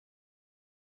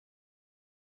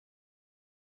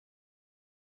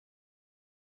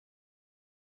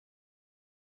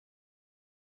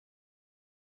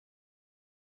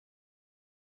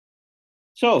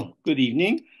So, good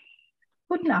evening.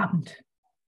 Guten Abend.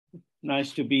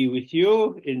 Nice to be with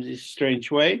you in this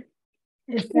strange way.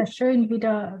 Es ist sehr schön,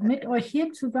 wieder mit euch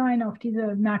hier zu sein, auf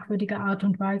diese merkwürdige Art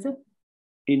und Weise.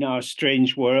 In our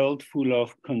strange world full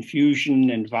of confusion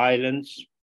and violence.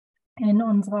 In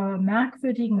unserer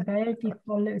merkwürdigen Welt, die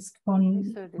voll ist von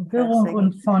Verwirrung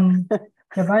und von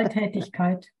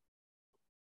Gewalttätigkeit.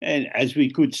 And as we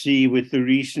could see with the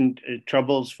recent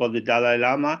troubles for the Dalai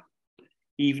Lama,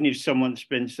 even if someone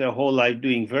spends their whole life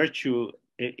doing virtue,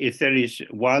 if there is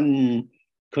one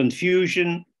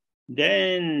confusion,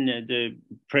 then the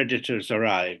predators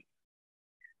arrive.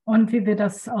 Und wie wir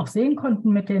das auch sehen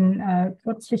konnten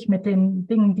kürzlich mit den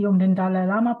Dingen, die um den Dalai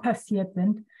Lama passiert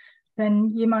sind,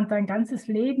 wenn jemand sein ganzes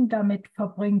Leben damit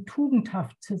verbringt,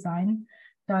 tugendhaft zu sein,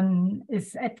 dann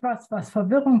ist etwas, was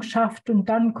Verwirrung schafft, und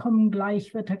dann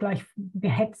wird er gleich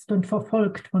gehetzt und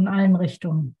verfolgt von allen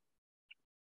Richtungen.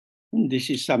 This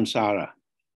is samsara.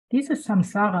 Dieses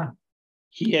Samsara.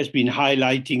 He has been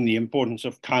highlighting the importance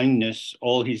of kindness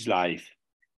all his life.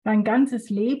 Sein ganzes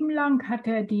Leben lang hat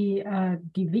er die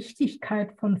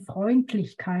Wichtigkeit von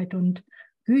Freundlichkeit und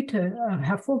Güte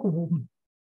hervorgehoben.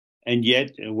 And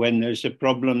yet, when there's a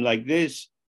problem like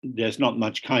this, there's not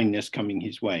much kindness coming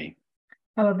his way.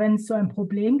 Aber wenn es so ein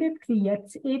Problem gibt, wie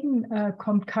jetzt eben,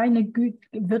 kommt keine Güte,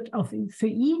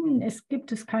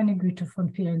 gibt es keine Güte von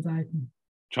vielen Seiten.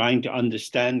 Trying to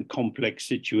understand complex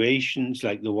situations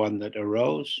like the one that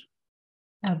arose.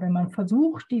 Wenn man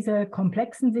versucht, diese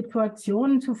komplexen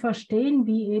Situationen zu verstehen,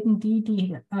 wie eben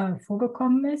die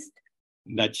vorgekommen ist,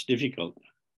 that's difficult.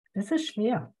 Das ist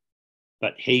schwer.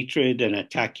 But hatred and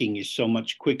attacking is so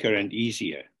much quicker and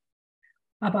easier.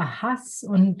 Aber Hass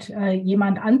und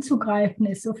jemand anzugreifen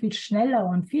ist so viel schneller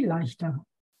und viel leichter.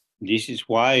 This is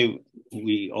why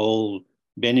we all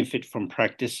benefit from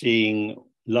practicing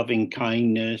loving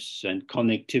kindness and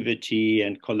connectivity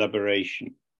and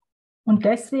collaboration. Und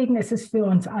deswegen ist es für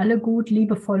uns alle gut,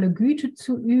 liebevolle Güte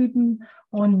zu üben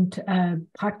und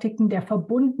Praktiken der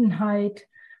Verbundenheit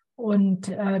und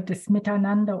des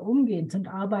Miteinanderumgehens und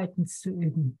Arbeitens zu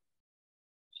üben.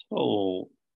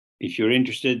 So, if you're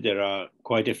interested, there are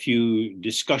quite a few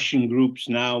discussion groups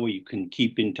now where you can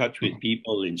keep in touch with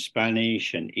people in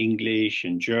Spanish and English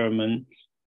and German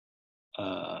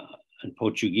and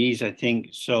Portuguese, I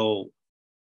think. So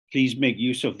please make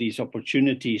use of these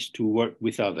opportunities to work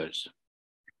with others.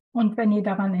 Und wenn ihr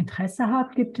daran Interesse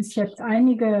habt, gibt es jetzt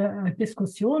einige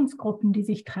Diskussionsgruppen, die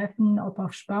sich treffen, ob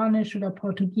auf Spanisch oder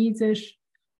Portugiesisch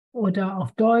oder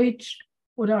auf Deutsch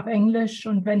oder auf Englisch.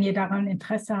 Und wenn ihr daran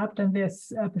Interesse habt, dann wäre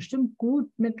es bestimmt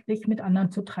gut, sich mit anderen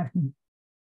zu treffen.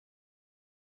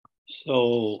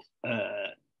 So,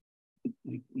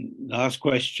 last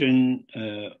question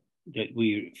that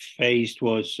we faced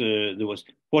was,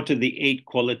 what are the 8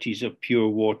 qualities of pure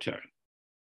water?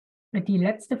 Die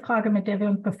letzte Frage, mit der wir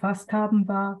uns befasst haben,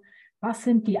 war, was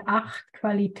sind die 8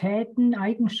 Qualitäten,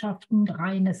 Eigenschaften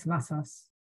reines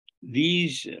Wassers?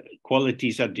 These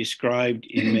qualities are described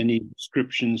in many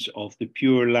descriptions of the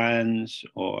Pure Lands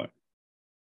or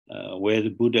where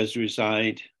the Buddhas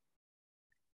reside.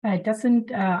 Das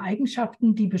sind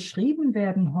Eigenschaften, die beschrieben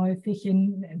werden häufig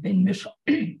in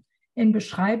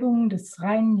Beschreibungen des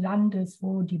reinen Landes,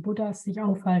 wo die Buddhas sich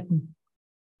aufhalten.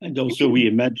 And also we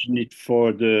imagine it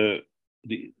for the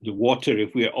water,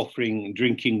 if we're offering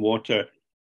drinking water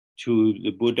to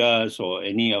the Buddhas or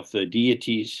any of the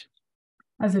deities.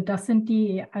 Also das sind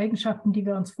die Eigenschaften, die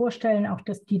wir uns vorstellen, auch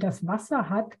die das Wasser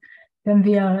hat, wenn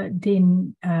wir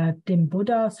dem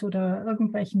Buddhas oder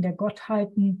irgendwelchen der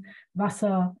Gottheiten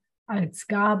Wasser als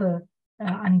Gabe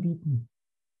anbieten.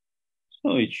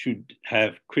 So it should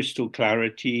have crystal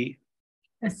clarity.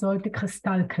 Es sollte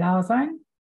kristallklar sein.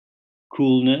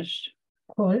 Coolness.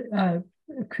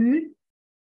 Kühl.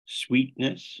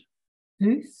 Sweetness.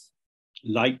 Süß.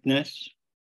 Lightness.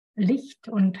 Licht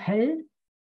und hell.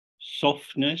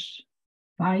 Softness.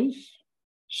 Weich.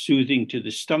 Soothing to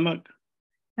the stomach.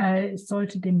 Es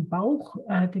sollte dem Bauch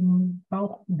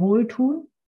wohltun.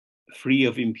 Free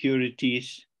of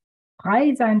impurities.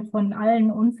 Frei sein von allen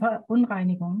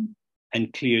Unreinigungen.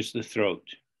 And clears the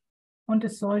throat. Und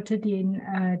es sollte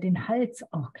den Hals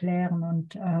auch klären.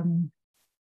 Und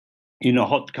in a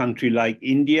hot country like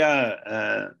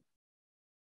India,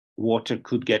 water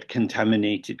could get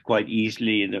contaminated quite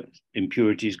easily, the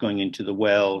impurities going into the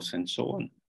wells and so on.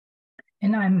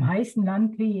 In einem heißen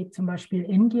Land wie zum Beispiel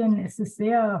Indien ist es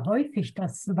sehr häufig,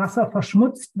 dass Wasser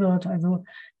verschmutzt wird, also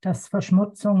dass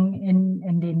Verschmutzungen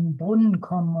in den Brunnen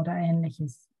kommen oder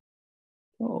Ähnliches.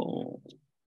 So,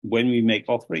 when we make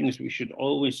offerings, we should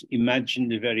always imagine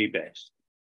the very best.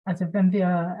 Also wenn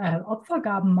wir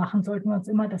Opfergaben machen, sollten wir uns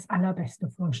immer das Allerbeste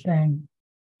vorstellen.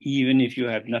 even if you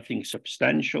have nothing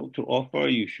substantial to offer,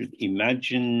 you should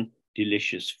imagine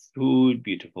delicious food,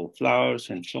 beautiful flowers,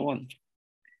 and so on.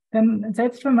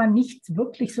 Selbst wenn man nichts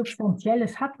wirklich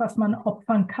Substanzielles hat, was man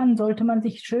opfern kann, sollte man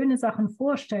sich schöne Sachen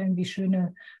vorstellen, wie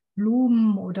schöne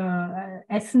Blumen oder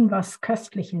Essen, was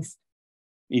köstlich ist.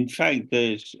 In fact,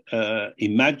 those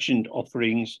imagined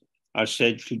offerings are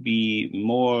said to be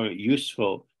more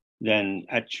useful than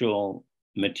actual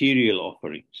material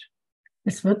offerings.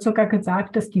 Es wird sogar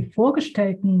gesagt, dass die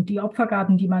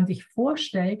Opfergaben, die man sich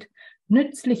vorstellt,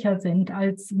 nützlicher sind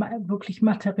als wirklich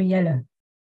materielle.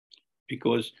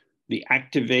 Because the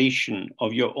activation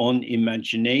of your own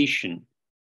imagination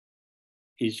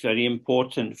is very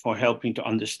important for helping to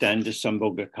understand the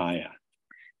sambhogakaya.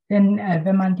 Denn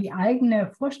wenn man die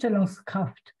eigene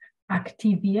Vorstellungskraft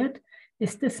aktiviert,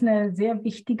 ist es eine sehr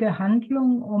wichtige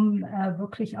Handlung, um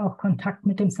wirklich auch Kontakt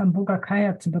mit dem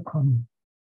Sambhogakaya zu bekommen.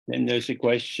 Then there's a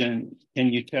question,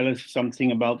 can you tell us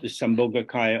something about the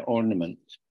sambhogakaya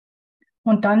ornament?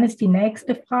 Und dann ist die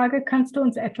nächste Frage, kannst du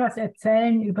uns etwas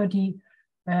erzählen über den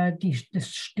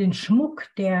Schmuck,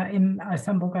 der im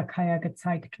Sambhogakaya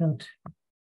gezeigt wird?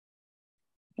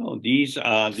 Oh, these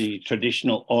are the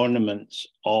traditional ornaments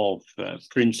of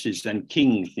princes and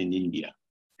kings in India.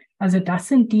 Also das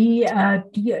sind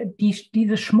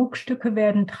diese Schmuckstücke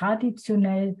werden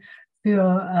traditionell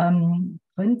für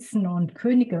Prinzen und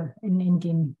Könige in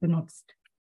Indien benutzt.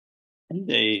 And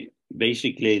they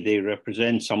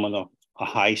represent someone of a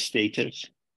high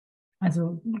status.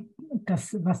 Also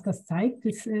was das zeigt,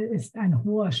 ist ein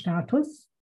hoher Status.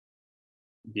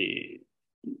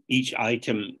 Each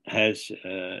item has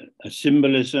a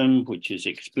symbolism which is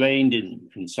explained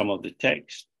in some of the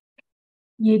text.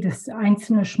 Jedes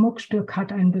einzelne Schmuckstück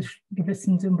hat einen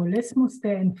gewissen Symbolismus,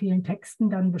 der in vielen Texten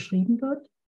dann beschrieben wird.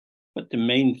 But the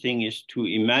main thing is to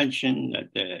imagine that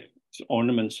the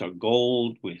ornaments are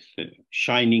gold with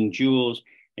shining jewels,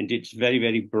 and it's very,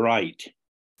 very bright.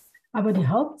 Aber die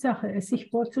Hauptsache ist, sich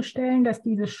vorzustellen, dass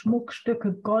diese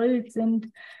Schmuckstücke Gold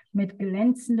sind mit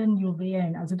glänzenden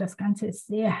Juwelen. Also das Ganze ist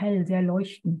sehr hell, sehr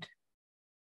leuchtend.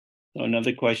 So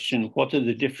another question, what are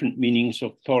the different meanings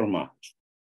of torma?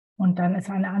 Und dann ist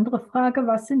eine andere Frage,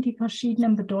 was sind die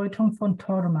verschiedenen Bedeutungen von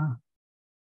Torma?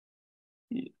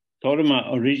 Torma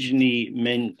originally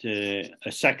meant a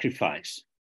sacrifice.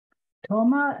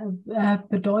 Torma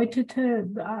bedeutete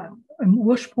im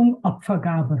Ursprung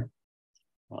Opfergabe.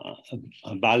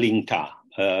 Balingta,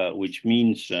 which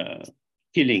means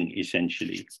killing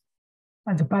essentially.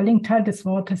 Also Balingta des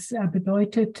Wortes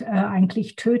bedeutet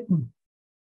eigentlich töten.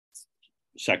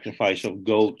 Sacrifice of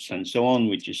goats and so on,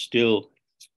 which is still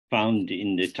found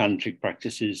in the tantric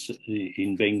practices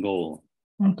in Bengal.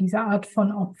 Und diese Art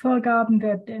von Opfergaben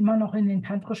wird immer noch in den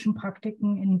tantrischen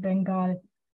Praktiken in Bengal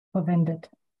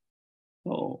verwendet.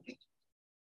 So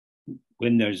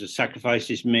when there's a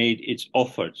sacrifice is made, it's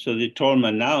offered. So the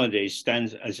torma nowadays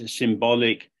stands as a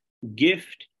symbolic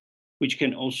gift, which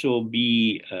can also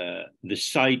be the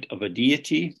site of a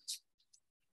deity.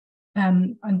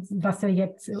 Und was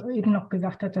jetzt eben noch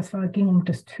gesagt hat, ging um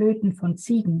das Töten von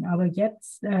Ziegen. Aber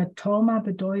jetzt, Torma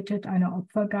bedeutet eine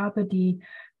Opfergabe, die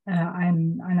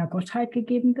einer Gottheit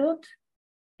gegeben wird.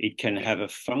 It can have a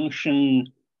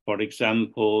function, for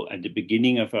example, at the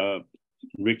beginning of a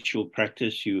ritual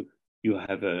practice, you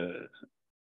have a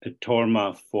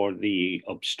torma for the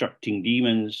obstructing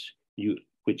demons,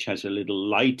 which has a little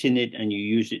light in it, and you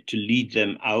use it to lead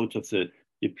them out of the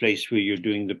place where you're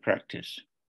doing the practice.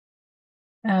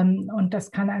 Und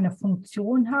das kann eine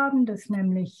Funktion haben, dass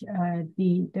nämlich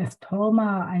das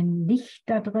Torma ein Licht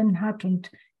da drin hat,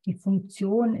 und die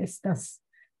Funktion ist, dass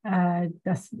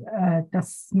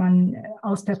man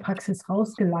aus der Praxis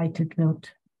rausgeleitet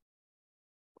wird.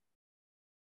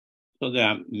 So there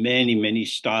are many, many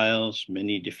styles,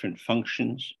 many different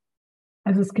functions.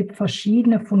 Also es gibt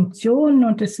verschiedene Funktionen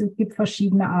und es gibt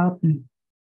verschiedene Arten.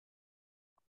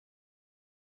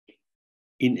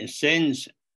 In a sense,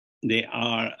 they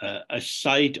are a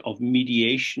site of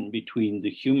mediation between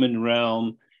the human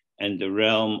realm and the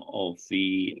realm of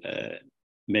the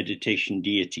meditation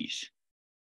deities.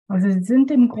 Also sie sind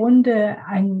im Grunde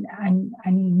ein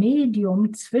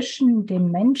Medium zwischen der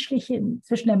menschlichen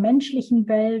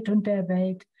Welt und der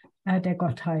Welt der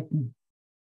Gottheiten.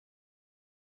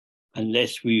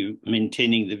 Unless we're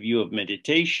maintaining the view of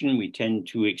meditation, we tend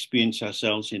to experience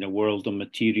ourselves in a world of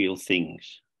material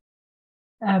things.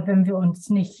 Wenn wir uns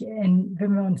nicht in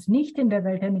der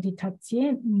Welt der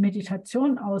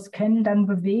Meditation auskennen, dann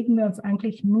bewegen wir uns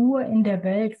eigentlich nur in der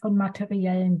Welt von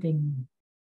materiellen Dingen.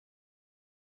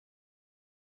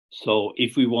 So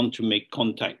if we want to make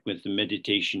contact with the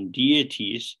meditation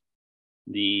deities,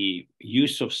 the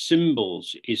use of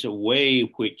symbols is a way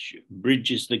which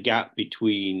bridges the gap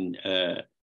between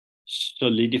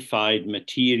solidified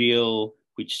material,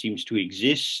 which seems to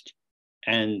exist,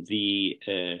 and the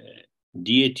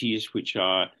deities, which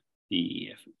are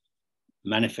the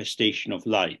manifestation of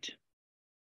light.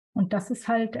 Und das ist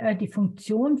halt die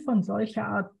Funktion von solcher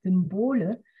Art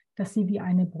Symbole, dass sie wie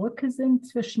eine Brücke sind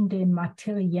zwischen der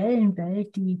materiellen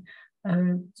Welt, die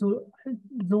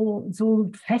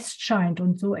so fest scheint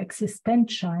und so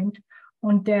existent scheint,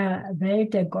 und der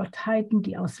Welt der Gottheiten,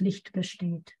 die aus Licht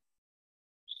besteht.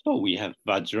 So we have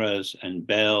vajras and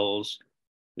bells.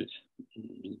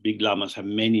 Big lamas have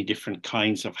many different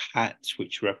kinds of hats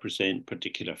which represent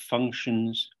particular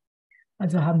functions.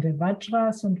 Also haben wir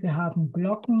Vajras und wir haben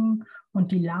Glocken,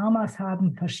 und die Lamas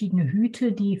haben verschiedene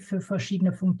Hüte, die für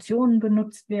verschiedene Funktionen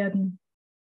benutzt werden.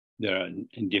 There are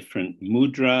different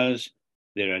mudras.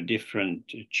 There are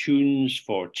different tunes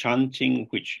for chanting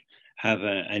which have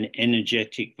an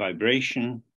energetic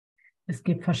vibration. Es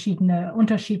gibt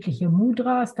unterschiedliche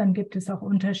Mudras, dann gibt es auch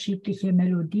unterschiedliche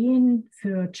Melodien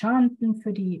für Chanten,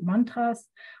 für die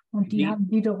Mantras, und die haben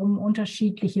wiederum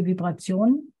unterschiedliche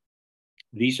Vibrationen.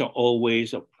 These are all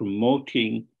ways of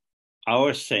promoting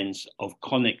our sense of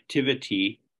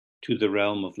connectivity to the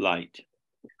realm of light.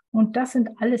 Und das sind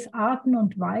alles Arten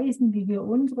und Weisen, wie wir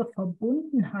unsere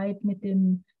Verbundenheit mit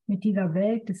dieser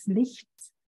Welt des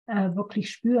Lichts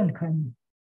wirklich spüren können.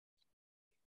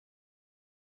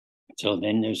 So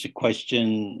then there's a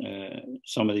question,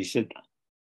 somebody said,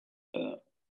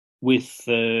 with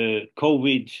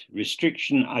COVID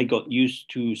restriction, I got used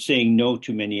to saying no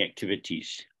to many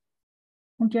activities.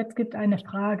 Und jetzt gibt eine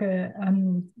Frage,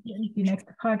 die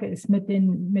nächste Frage ist, mit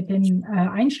den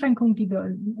Einschränkungen, die wir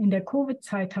in der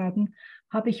Covid-Zeit hatten,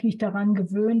 habe ich mich daran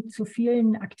gewöhnt, zu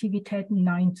vielen Aktivitäten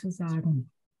Nein zu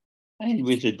sagen. And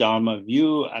with the Dharma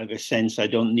view, I have a sense I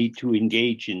don't need to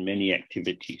engage in many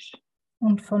activities.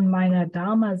 Und von meiner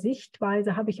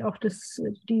Dharma-Sichtweise habe ich auch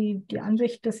die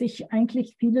Ansicht, dass ich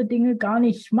eigentlich viele Dinge gar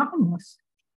nicht machen muss.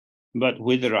 But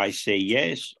whether I say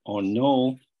yes or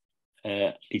no,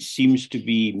 it seems to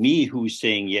be me who's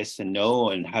saying yes and no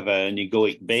and have an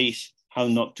egoic base, how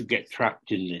not to get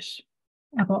trapped in this.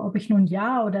 Aber ob ich nun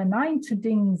Ja oder Nein zu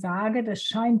Dingen sage, das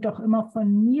scheint doch immer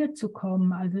von mir zu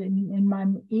kommen, also in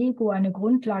meinem Ego eine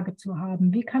Grundlage zu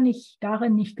haben. Wie kann ich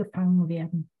darin nicht gefangen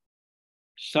werden?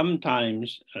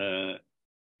 Sometimes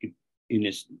in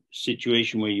a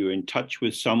situation where you're in touch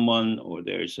with someone or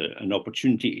there's an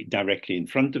opportunity directly in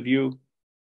front of you.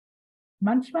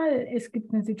 Manchmal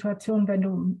gibt eine Situation, wenn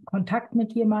du Kontakt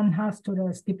mit jemandem hast oder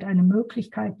es gibt eine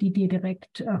Möglichkeit, die dir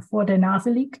direkt vor der Nase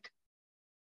liegt.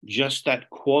 Just that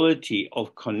quality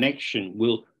of connection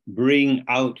will bring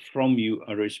out from you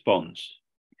a response.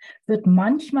 Wird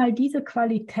manchmal diese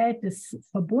Qualität des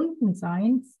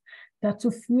Verbundenseins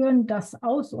dazu führen, dass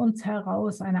aus uns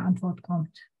heraus eine Antwort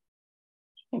kommt.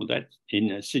 So that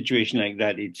in a situation like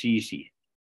that, it's easy.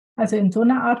 Also in so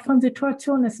einer Art von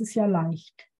Situation ist es ja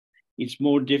leicht. It's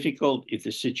more difficult if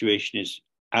the situation is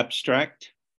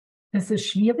abstract. Es ist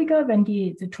schwieriger, wenn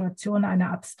die Situation eine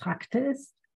abstrakte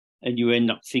ist. And you end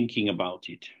up thinking about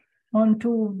it. Und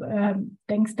du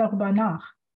denkst darüber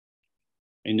nach.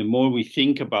 And the more we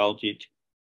think about it,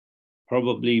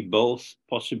 probably both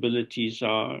possibilities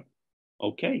are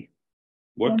okay,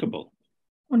 workable.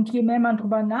 Und je mehr man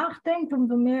darüber nachdenkt,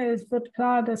 umso mehr wird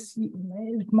klar, dass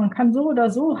man kann so oder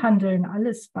so handeln.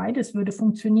 Beides würde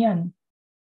funktionieren.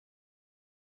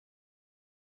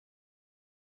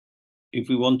 If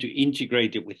we want to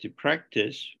integrate it with the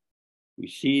practice, we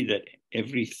see that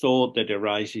every thought that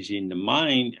arises in the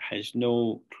mind has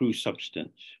no true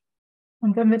substance.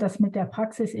 Und wenn wir das mit der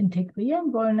Praxis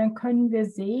integrieren wollen, dann können wir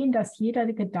sehen, dass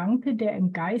jeder Gedanke, der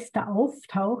im Geiste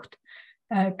auftaucht,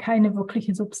 keine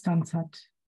wirkliche Substanz hat.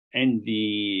 And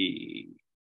the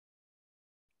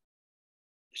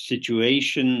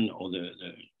situation or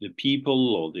the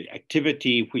people or the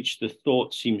activity which the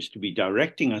thought seems to be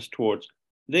directing us towards,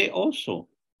 they also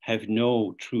have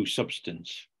no true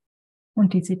substance.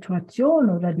 Und die Situation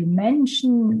oder die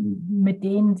Menschen, mit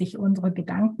denen sich unsere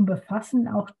Gedanken befassen,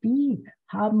 auch die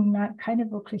haben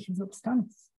keine wirkliche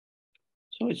Substanz.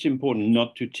 So it's important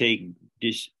not to take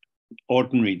these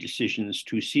ordinary decisions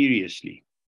too seriously.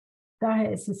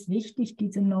 Daher ist es wichtig,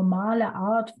 diese normale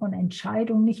Art von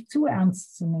Entscheidung nicht zu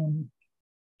ernst zu nehmen.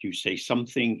 You say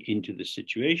something into the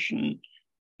situation,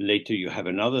 later you have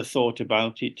another thought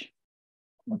about it.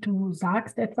 Und du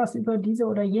sagst etwas über diese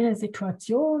oder jene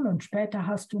Situation und später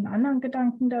hast du einen anderen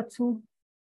Gedanken dazu.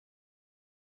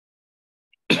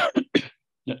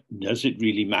 Does it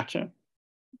really matter?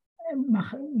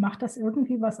 Macht das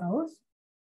irgendwie was aus?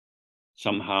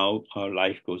 somehow our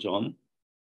life goes on.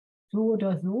 So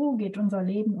oder so geht unser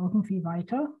Leben irgendwie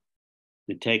weiter.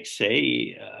 The texts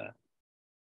say,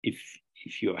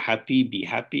 if you're happy, be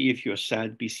happy. If you're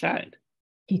sad, be sad.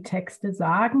 Die Texte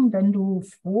sagen, wenn du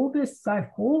froh bist, sei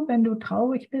froh, wenn du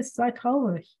traurig bist, sei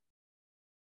traurig.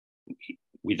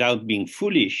 Without being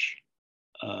foolish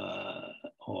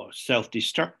or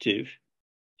self-destructive,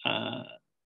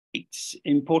 it's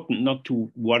important not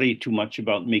to worry too much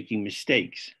about making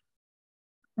mistakes.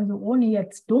 Also ohne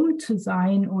jetzt dumm zu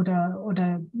sein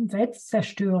oder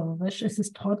selbstzerstörerisch, ist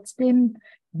es trotzdem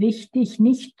wichtig, sich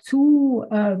nicht zu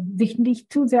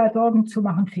sehr Sorgen zu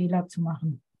machen, Fehler zu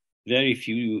machen. Very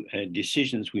few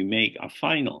decisions we make are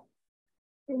final.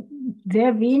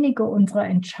 Sehr wenige unserer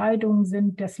Entscheidungen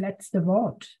sind das letzte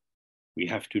Wort. We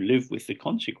have to live with the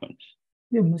consequence.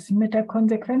 Wir müssen mit der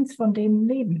Konsequenz von dem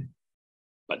leben.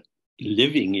 But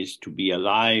living is to be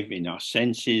alive in our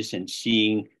senses and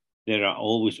seeing there are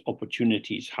always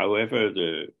opportunities, however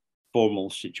the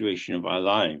formal situation of our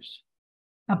lives.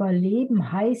 Aber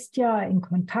Leben heißt ja in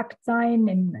Kontakt sein,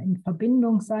 in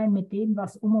Verbindung sein mit dem,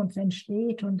 was um uns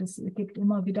entsteht. Und es gibt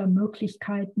immer wieder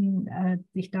Möglichkeiten,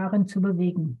 sich darin zu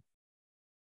bewegen.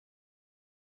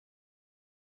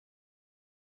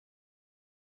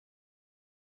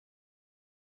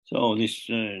 So this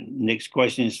next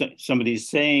question is somebody is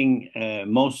saying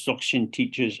most Dzogchen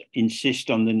teachers insist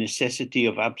on the necessity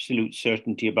of absolute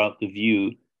certainty about the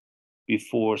view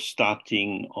before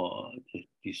starting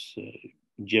these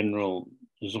general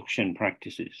Dzogchen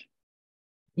practices.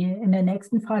 In der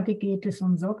nächsten Frage geht es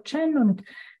um Dzogchen und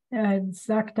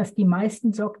sagt, dass die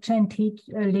meisten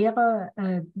Dzogchen-Lehrer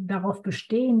darauf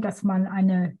bestehen, dass man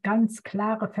eine ganz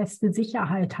klare, feste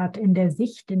Sicherheit hat in der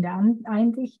Sicht, in der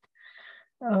Einsicht,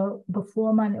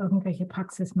 bevor man irgendwelche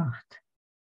Praxis macht.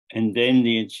 And then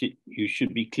you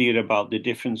should be clear about the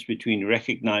difference between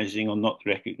recognizing or not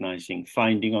recognizing,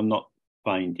 finding or not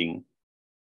finding.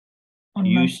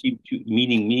 You seem to,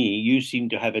 meaning me, you seem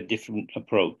to have a different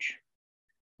approach.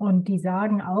 Und die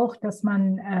sagen auch, dass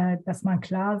man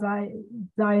klar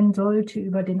sein sollte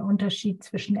über den Unterschied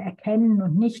zwischen Erkennen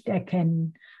und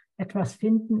Nicht-Erkennen, etwas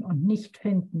finden und nicht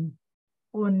finden.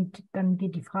 Und dann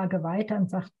geht die Frage weiter und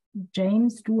sagt,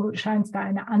 James, du scheinst da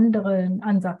einen anderen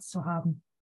Ansatz zu haben.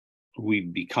 We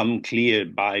become clear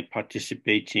by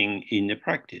participating in the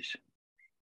practice.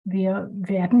 Wir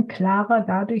werden klarer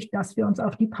dadurch, dass wir uns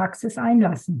auf die Praxis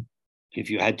einlassen. If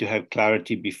you had to have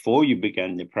clarity before you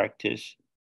began the practice,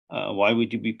 why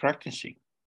would you be practicing?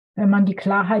 Wenn man die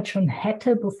Klarheit schon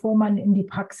hätte, bevor man in die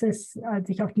Praxis,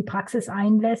 sich auf die Praxis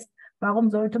einlässt, warum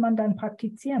sollte man dann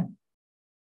praktizieren?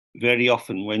 Very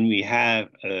often when we have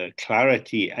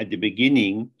clarity at the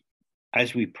beginning,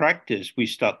 as we practice, we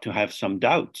start to have some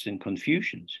doubts and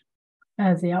confusions.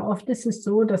 Sehr oft ist es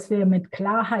so, dass wir mit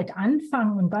Klarheit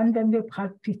anfangen und dann, wenn wir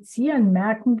praktizieren,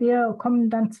 merken wir, kommen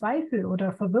dann Zweifel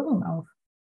oder Verwirrung auf.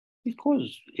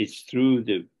 Because it's through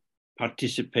the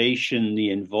participation, the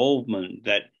involvement,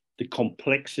 that the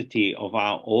complexity of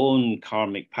our own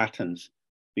karmic patterns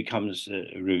becomes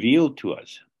revealed to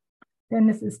us. Denn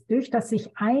es ist durch das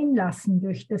sich einlassen,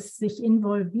 durch das sich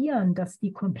involvieren, dass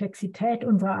die Komplexität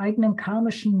unserer eigenen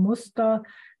karmischen Muster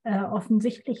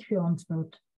offensichtlich für uns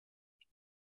wird.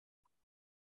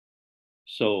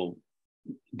 So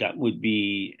that would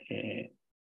be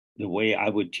the way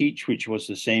I would teach, which was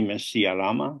the same as Siya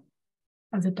Lama.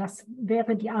 Also das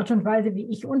wäre die Art und Weise, wie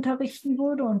ich unterrichten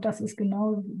würde, und das ist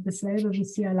genau dasselbe, wie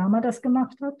Siya Lama das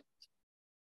gemacht hat.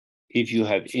 If you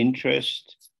have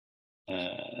interest,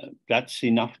 that's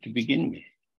enough to begin with.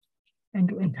 Wenn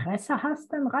du Interesse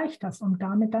hast, dann reicht das, um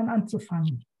damit dann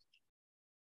anzufangen.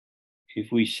 If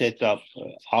we set up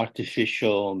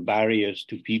artificial barriers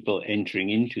to people entering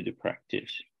into the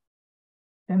practice,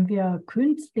 wenn wir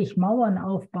künstlich Mauern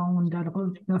aufbauen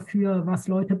dafür, was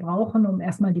Leute brauchen, um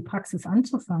erstmal die Praxis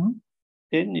anzufangen,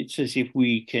 then it's as if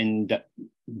we can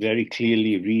very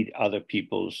clearly read other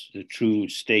people's the true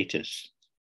status.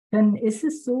 Dann ist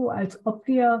es so, als ob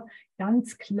wir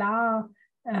ganz klar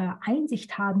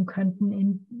Einsicht haben könnten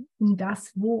in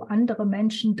das, wo andere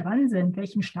Menschen dran sind,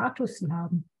 welchen Status sie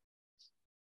haben.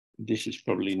 This is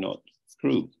probably not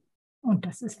true. Und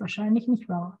das ist wahrscheinlich nicht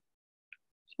wahr.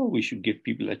 So we should give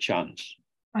people a chance.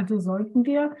 Also sollten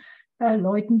wir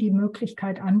Leuten die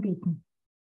Möglichkeit anbieten.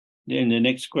 Then the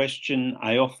next question,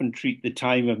 I often treat the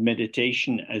time of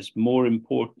meditation as more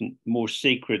important, more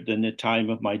sacred than the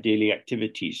time of my daily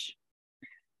activities.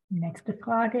 Die nächste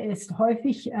Frage ist,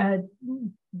 häufig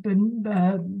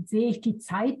sehe ich die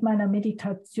Zeit meiner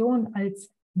Meditation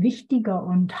als wichtiger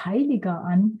und heiliger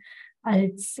an,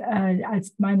 als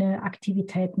meine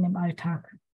Aktivitäten im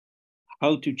Alltag.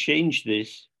 How to change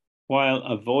this while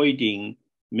avoiding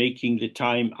making the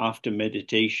time after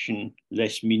meditation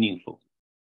less meaningful?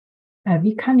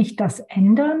 Wie kann ich das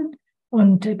ändern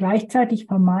und gleichzeitig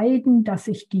vermeiden, dass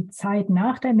ich die Zeit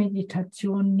nach der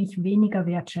Meditation nicht weniger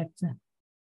wertschätze?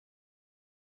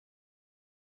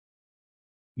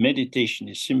 Meditation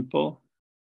is simple.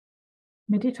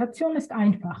 Meditation ist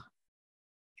einfach.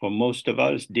 For most of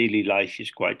us, daily life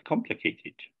is quite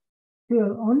complicated.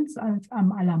 Für uns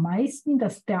am allermeisten,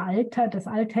 das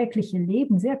alltägliche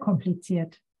Leben sehr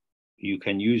kompliziert. You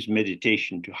can use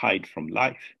meditation to hide from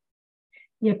life.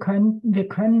 Wir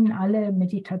können alle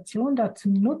Meditation dazu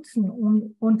nutzen,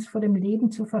 um uns vor dem Leben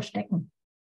zu verstecken.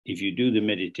 If you do the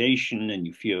meditation and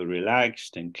you feel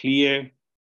relaxed and clear,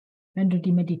 Wenn du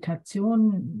die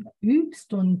Meditation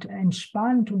übst und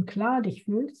entspannt und klar dich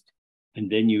fühlst, and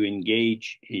then you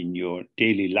engage in your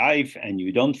daily life and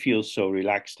you don't feel so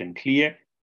relaxed and clear,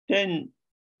 then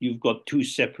you've got two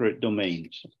separate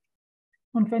domains.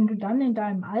 und wenn du dann in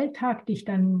deinem Alltag dich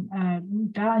dann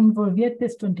da involviert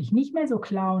bist und dich nicht mehr so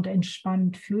klar und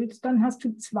entspannt fühlst, dann hast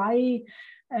du zwei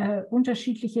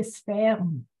unterschiedliche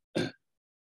Sphären.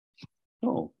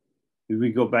 So, if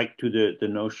we go back to the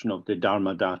notion of the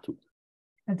Dharma Dhatu.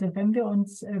 Also wenn wir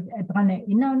uns daran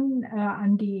erinnern,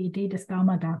 an die Idee des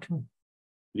Dharma Dhatu.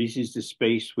 This is the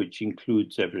space which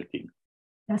includes everything.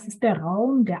 Das ist der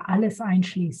Raum, der alles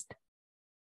einschließt.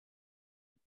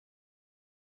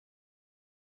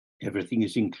 Everything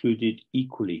is included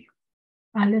equally.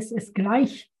 Alles ist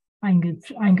gleich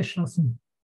eingeschlossen.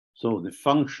 So the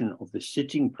function of the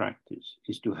sitting practice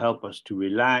is to help us to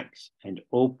relax and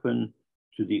open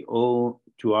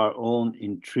to our own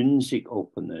intrinsic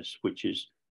openness, which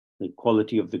is the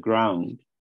quality of the ground.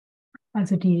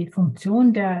 Also die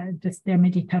Funktion der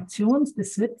Meditations,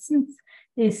 des Sitzens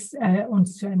ist,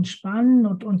 uns zu entspannen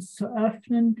und uns zu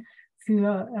öffnen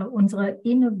für unsere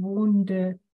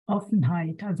innewohnende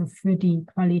Offenheit, also für die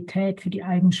Qualität, für die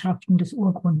Eigenschaften des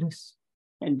Urgrundes.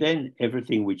 And then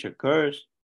everything which occurs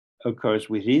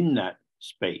within that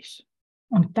space.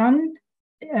 Und dann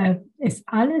ist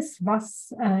alles,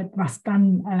 was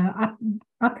dann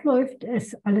abläuft,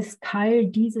 ist alles Teil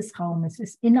dieses Raumes,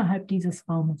 ist innerhalb dieses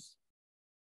Raumes.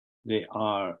 They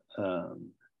are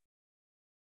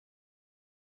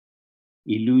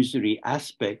illusory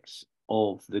aspects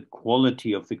of the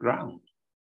quality of the ground.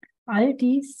 All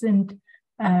dies sind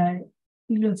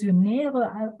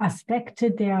illusionäre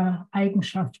Aspekte der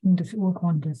Eigenschaften des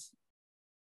Urgrundes.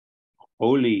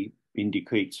 Holy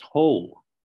indicates whole.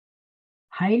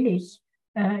 Heilig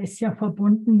ist ja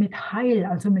verbunden mit Heil,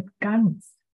 also mit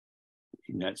ganz.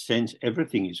 In that sense,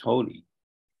 everything is holy.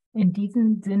 In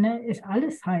diesem Sinne ist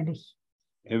alles heilig.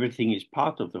 Everything is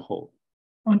part of the whole.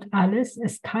 Und alles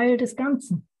ist Teil des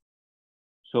Ganzen.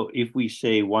 So if we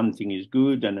say one thing is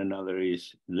good and another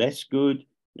is less good,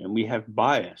 then we have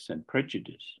bias and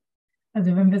prejudice.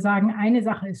 Also wenn wir sagen, eine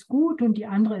Sache ist gut und die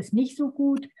andere ist nicht so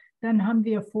gut, dann haben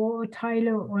wir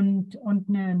Vorurteile und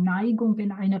eine Neigung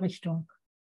in eine Richtung.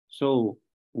 So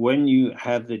when you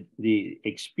have the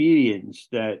experience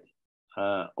that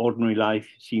ordinary life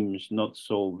seems not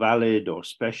so valid or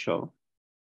special,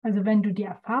 Also wenn du die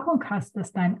Erfahrung hast,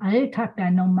 dass dein Alltag,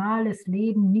 dein normales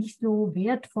Leben nicht so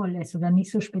wertvoll ist oder nicht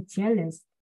so speziell ist,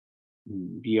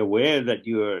 be aware that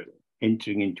you are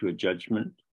entering into a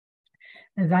judgment.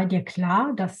 sei dir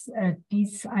klar, dass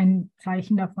dies ein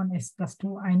Zeichen davon ist, dass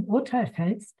du ein Urteil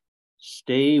fällst.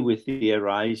 Stay with the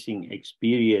arising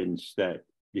experience that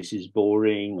this is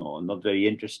boring or not very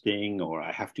interesting or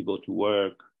I have to go to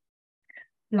work.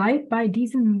 Bleib bei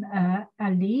diesem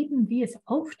Erleben, wie es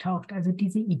auftaucht, also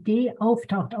diese Idee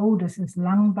auftaucht, oh, das ist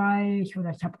langweilig oder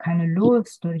ich habe keine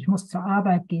Lust oder ich muss zur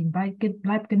Arbeit gehen.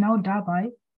 Bleib genau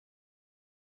dabei.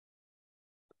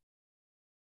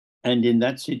 And in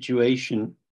that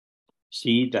situation,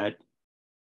 see that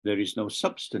there is no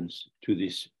substance to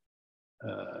this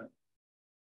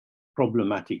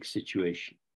problematic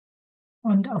situation.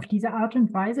 Und auf diese Art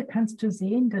und Weise kannst du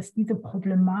sehen, dass diese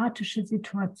problematische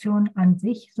Situation an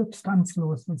sich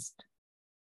substanzlos ist.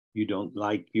 You don't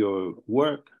like your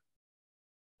work.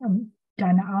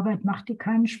 Deine Arbeit macht dir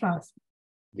keinen Spaß.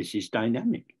 This is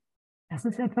dynamic. Das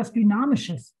ist etwas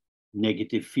Dynamisches.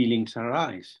 Negative feelings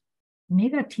arise.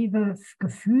 Negative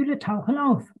Gefühle tauchen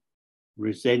auf.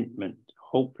 Resentment,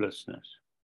 hopelessness.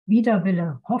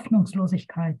 Widerwille,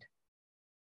 Hoffnungslosigkeit.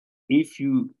 If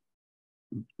you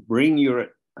bring your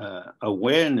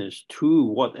awareness to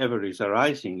whatever is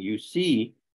arising, you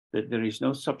see that there is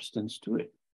no substance to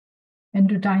it. Wenn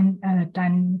du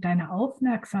deine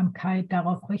Aufmerksamkeit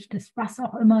darauf richtest, was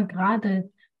auch immer gerade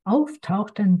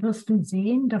auftaucht, dann wirst du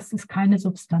sehen, dass es keine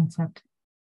Substanz hat.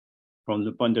 From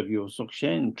the point of view of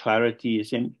Dzogchen, clarity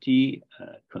is empty,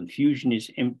 confusion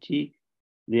is empty.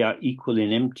 They are equal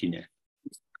in emptiness.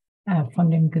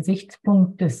 Von dem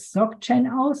Gesichtspunkt des Dzogchen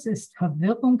aus ist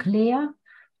Verwirrung leer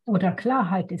oder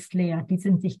Klarheit ist leer. Die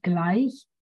sind sich gleich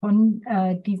von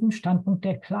diesem Standpunkt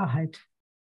der Klarheit.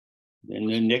 Then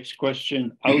the next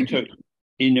question, outer,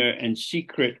 inner and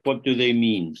secret, what do they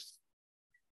mean?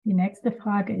 Die nächste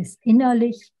Frage ist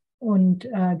innerlich und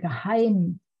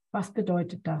geheim. Was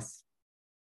bedeutet das?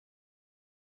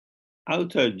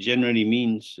 Outer generally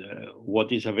means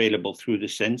what is available through the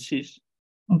senses.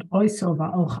 Und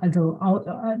äußere auch. Also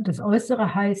das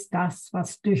Äußere heißt das,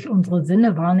 was durch unsere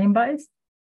Sinne wahrnehmbar ist.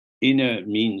 Inner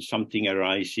means something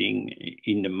arising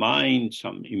in the mind,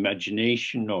 some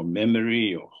imagination or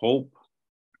memory or hope.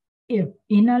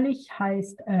 Innerlich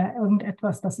heißt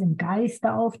irgendetwas, das im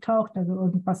Geiste auftaucht, also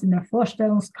irgendwas in der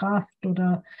Vorstellungskraft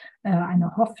oder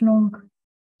eine Hoffnung.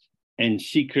 And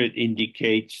secret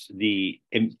indicates the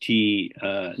empty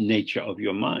nature of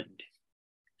your mind.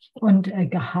 Und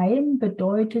geheim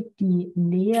bedeutet die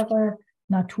leere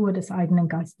Natur des eigenen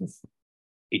Geistes.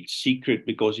 It's secret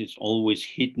because it's always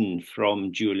hidden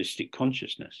from dualistic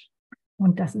consciousness.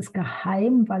 Und das ist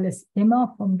geheim, weil es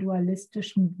immer vom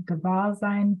dualistischen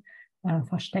Gewahrsein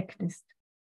versteckt ist.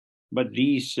 But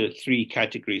these three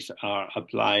categories are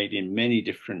applied in many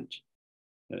different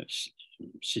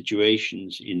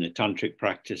situations in the tantric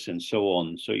practice and so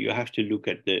on. So you have to look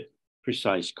at the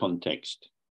precise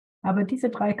context. Aber diese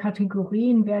drei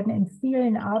Kategorien werden in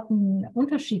vielen Arten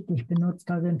unterschiedlich benutzt,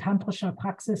 also in tantrischer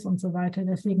Praxis und so weiter.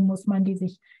 Deswegen muss man die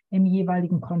sich im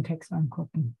jeweiligen Kontext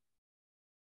angucken.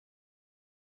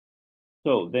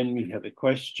 So then we have a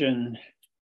question.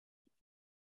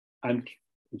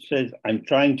 It says, I'm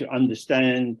trying to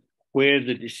understand where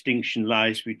the distinction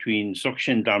lies between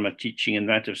Dzogchen Dharma teaching and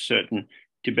that of certain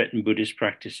Tibetan Buddhist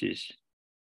practices.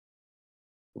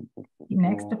 Die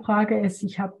nächste Frage ist,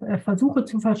 ich versuche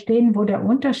zu verstehen, wo der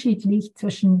Unterschied liegt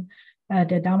zwischen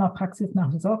der Dharma-Praxis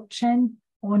nach Dzogchen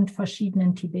und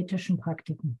verschiedenen tibetischen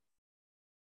Praktiken.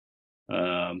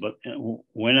 But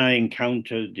when I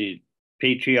encounter the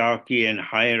patriarchy and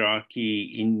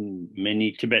hierarchy in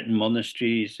many Tibetan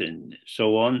monasteries and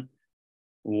so on,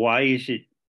 why is it,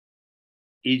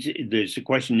 the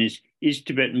question is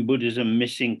Tibetan Buddhism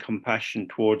missing compassion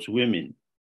towards women?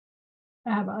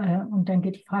 Und dann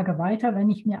geht die Frage weiter, wenn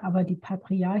ich mir aber die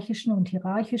patriarchischen und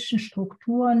hierarchischen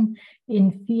Strukturen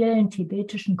in vielen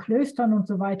tibetischen Klöstern und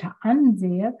so weiter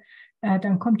ansehe,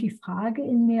 dann kommt die Frage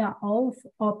in mir auf,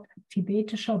 ob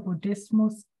tibetischer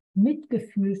Buddhismus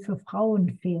Mitgefühl für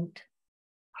Frauen fehlt.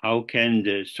 How can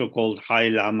the so-called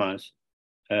high lamas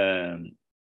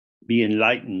be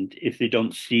enlightened if they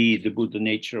don't see the Buddha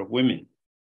nature of women?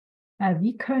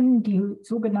 Wie können die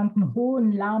sogenannten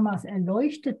hohen Lamas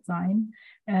erleuchtet sein,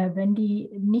 wenn die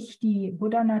nicht die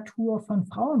Buddha-Natur von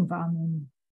Frauen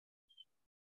wahrnehmen?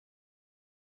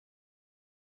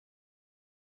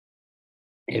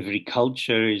 Every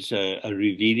culture is a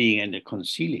revealing and a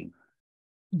concealing.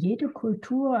 Jede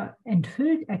Kultur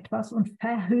enthüllt etwas und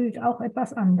verhüllt auch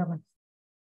etwas anderes.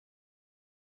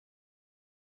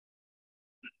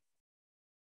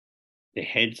 The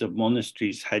heads of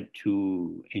monasteries had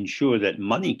to ensure that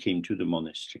money came to the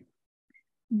monastery.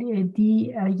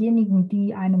 Diejenigen,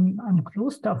 die einem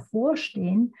Kloster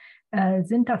vorstehen,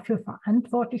 sind dafür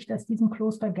verantwortlich, dass diesem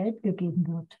Kloster Geld gegeben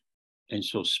wird. And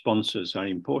so sponsors are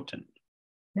important.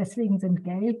 Deswegen sind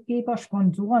Geldgeber,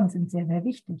 Sponsoren sind sehr, sehr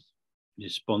wichtig. The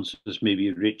sponsors may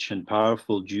be rich and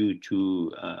powerful due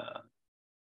to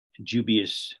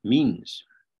dubious means.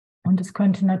 Und es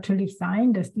könnte natürlich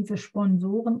sein, dass diese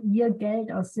Sponsoren ihr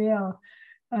Geld aus sehr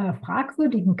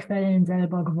fragwürdigen Quellen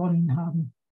selber gewonnen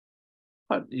haben.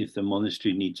 But if the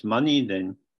monastery needs money,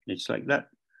 then it's like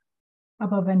that.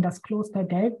 Aber wenn das Kloster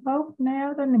Geld braucht,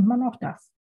 naja, dann nimmt man auch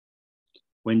das.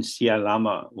 When Sia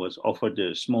Lama was offered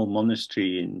a small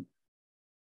monastery in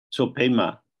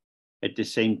Tsopema at the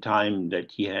same time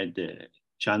that he had the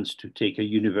chance to take a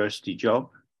university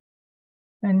job,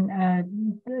 wenn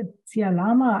Sia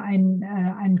Lama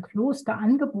ein Kloster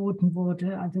angeboten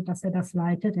wurde, also dass er das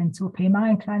leitet, in Tsopema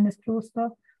ein kleines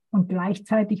Kloster, und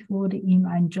gleichzeitig wurde ihm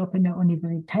ein Job in der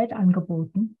Universität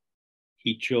angeboten.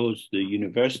 He chose the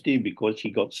university because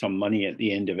he got some money at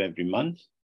the end of every month.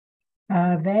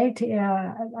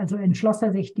 Entschloss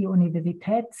er sich, die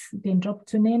Universität, den Job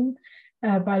zu nehmen,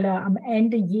 weil er am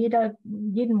Ende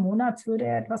jeden Monats würde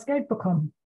er etwas Geld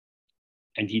bekommen.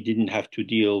 And he didn't have to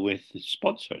deal with the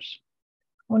sponsors.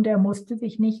 Und er musste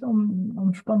sich nicht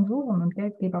um Sponsoren und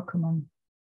Geldgeber kümmern.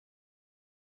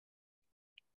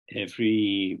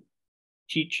 Every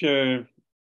teacher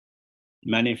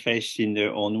manifests in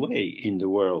their own way in the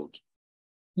world.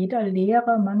 Jeder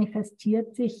Lehrer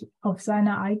manifestiert sich auf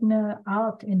seine eigene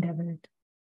Art in der Welt.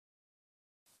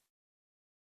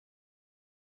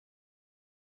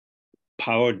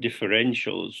 Power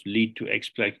differentials lead to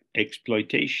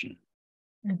exploitation.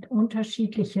 Und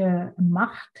unterschiedliche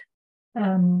Macht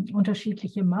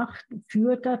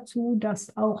führt dazu,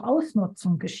 dass auch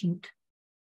Ausnutzung geschieht.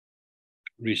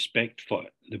 Respect for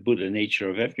the Buddha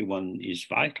nature of everyone is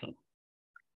vital.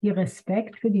 Die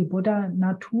Respekt für die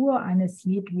Buddha-Natur eines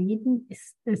jedweden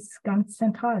ist ganz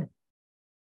zentral.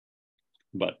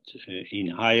 But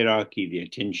in hierarchy, the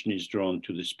attention is drawn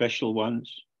to the special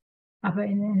ones. Aber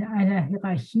in einer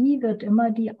Hierarchie wird immer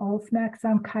die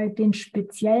Aufmerksamkeit den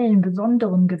speziellen,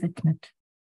 besonderen gewidmet.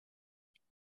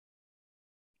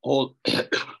 All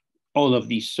of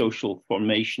these social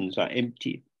formations are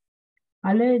empty.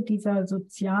 Alle dieser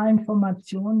sozialen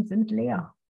Formationen sind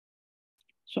leer.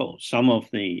 So some of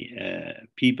the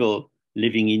people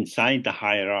living inside the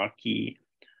hierarchy,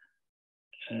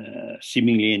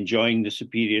 seemingly enjoying the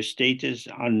superior status,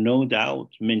 are no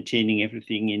doubt maintaining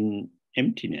everything in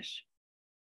emptiness.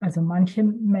 Also manche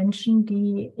Menschen,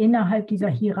 die innerhalb dieser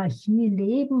Hierarchie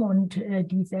leben und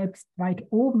die selbst weit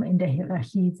oben in der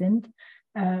Hierarchie sind,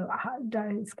 da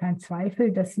ist kein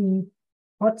Zweifel, dass sie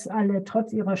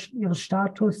trotz ihres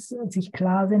Status sich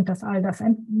klar sind, dass all das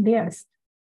leer ist.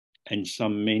 And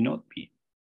some may not be.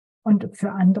 Und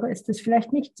für andere ist es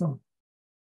vielleicht nicht so.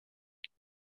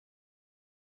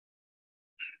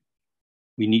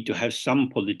 We need to have some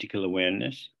political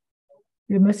awareness.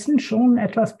 Wir müssen schon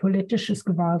etwas politisches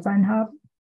Gewahrsein haben.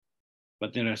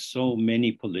 But there are so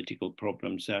many political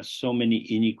problems. There are so many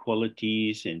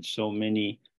inequalities and so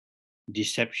many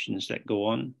deceptions that go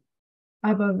on.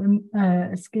 Aber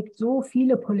es gibt so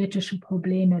viele politische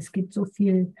Probleme. Es gibt so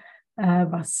viel,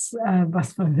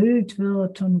 was verhüllt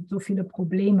wird und so viele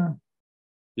Probleme.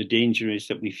 The danger is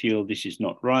that we feel this is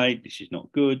not right, this is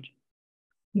not good.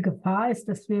 Die Gefahr ist,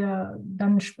 dass wir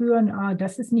dann spüren,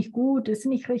 das ist nicht gut, ist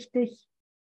nicht richtig.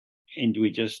 And we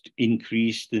just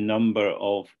increase the number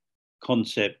of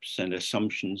concepts and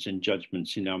assumptions and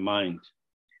judgments in our mind.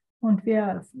 Und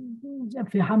wir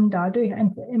haben dadurch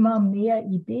immer mehr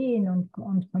Ideen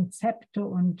und Konzepte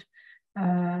und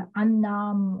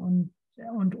Annahmen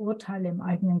und Urteile im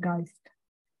eigenen Geist.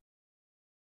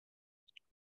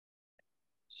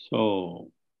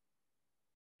 So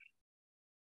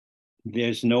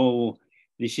this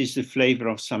is the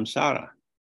flavor of samsara.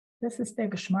 Das ist der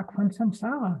Geschmack von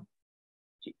Samsara.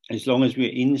 As long as we're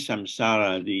in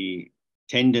samsara, the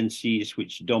tendencies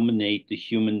which dominate the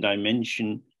human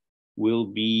dimension will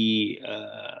be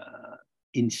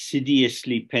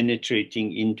insidiously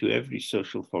penetrating into every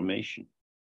social formation.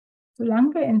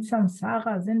 Solange wir in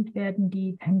Samsara sind, werden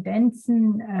die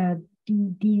Tendenzen,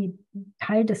 die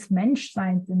Teil des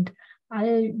Menschseins sind,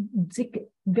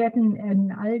 werden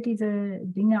in all diese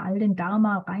Dinge, all den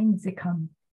Dharma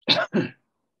reinsickern.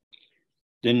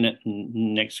 Then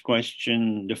next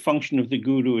question, the function of the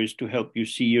guru is to help you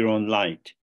see your own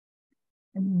light.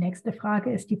 Die nächste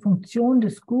Frage ist, die Funktion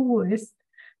des Guru ist,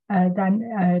 dein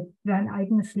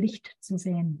eigenes Licht zu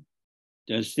sehen.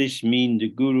 Does this mean the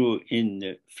guru in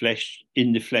the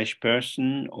flesh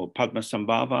person or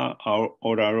Padmasambhava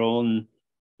or our own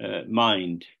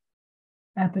mind?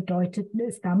 Bedeutet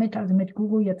es damit, also mit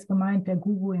Guru jetzt gemeint, der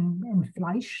Guru in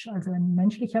Fleisch, also in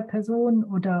menschlicher Person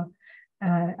oder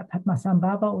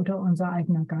Padmasambhava oder unser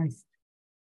eigener Geist?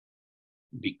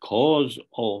 Because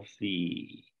of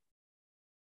the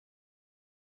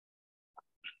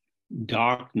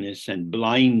darkness and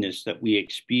blindness that we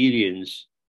experience,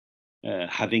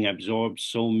 having absorbed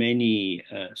so many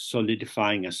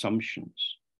solidifying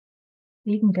assumptions.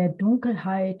 Wegen der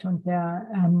Dunkelheit und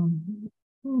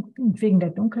wegen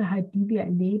der Dunkelheit, die wir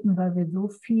erleben, weil wir so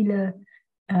viele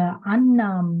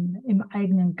Annahmen im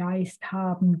eigenen Geist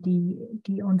haben,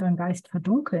 die unseren Geist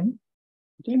verdunkeln.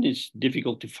 Then it's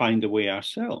difficult to find the way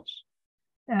ourselves.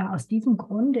 Aus diesem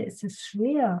Grunde ist es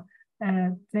schwer,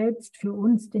 selbst für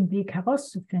uns den Weg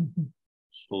herauszufinden.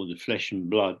 So the flesh and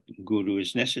blood guru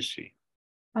is necessary.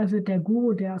 Also der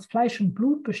Guru, der aus Fleisch und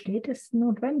Blut besteht, ist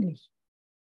notwendig.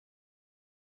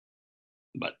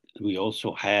 But we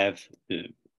also have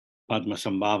the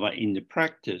Padmasambhava in the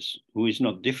practice, who is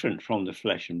not different from the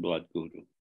flesh and blood guru.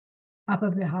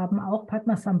 Aber wir haben auch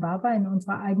Padmasambhava in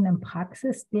unserer eigenen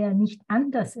Praxis, der nicht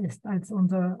anders ist als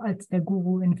der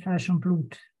Guru in Fleisch und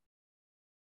Blut.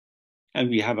 And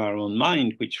we have our own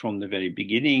mind, which from the very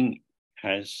beginning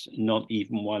has not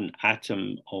even one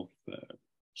atom of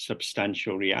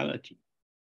substantial reality.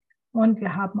 Und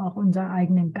wir haben auch unseren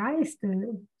eigenen Geist,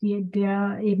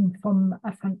 der eben von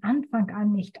Anfang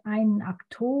an nicht ein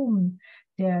Atom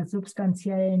der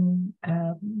substanziellen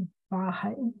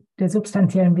Wahrheit, der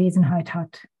substanziellen Wesenheit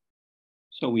hat.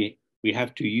 So we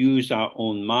have to use our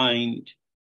own mind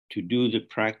to do the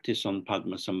practice on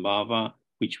Padmasambhava,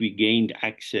 which we gained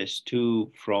access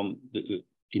to from the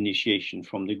initiation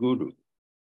from the Guru.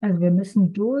 Also wir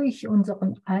müssen durch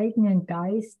unseren eigenen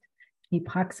Geist die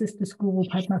Praxis des Guru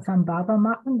Padmasambhava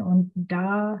machen und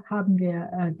da haben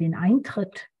wir den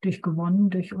Eintritt durchgewonnen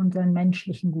durch unseren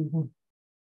menschlichen Guru.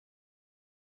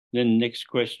 Then the next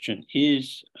question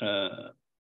is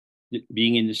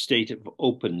being in the state of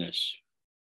openness.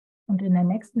 Und in der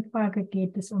nächsten Frage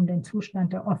geht es um den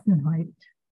Zustand der Offenheit.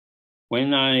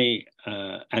 When I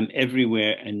am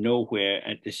everywhere and nowhere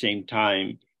at the same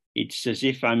time, it's as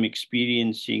if I'm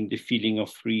experiencing the feeling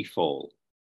of free fall.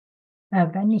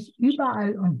 Wenn ich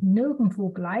überall und nirgendwo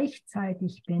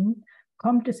gleichzeitig bin,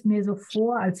 kommt es mir so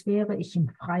vor, als wäre ich im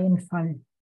freien Fall.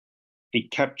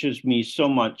 It captures me so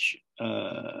much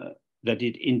that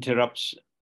it interrupts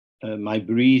my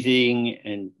breathing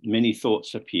and many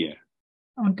thoughts appear.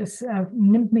 Und es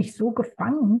nimmt mich so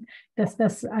gefangen, dass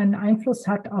das einen Einfluss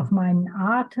hat auf meinen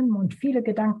Atem und viele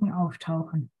Gedanken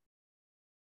auftauchen.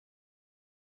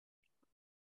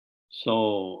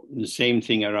 So the same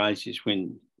thing arises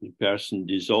when the person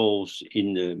dissolves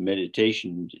in the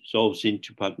meditation, dissolves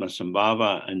into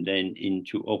Padmasambhava and then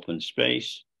into open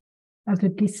space. Also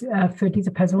für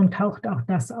diese Person taucht auch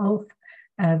das auf,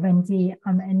 wenn sie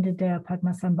am Ende der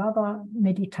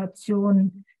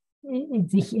Padmasambhava-Meditation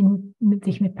sich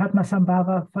mit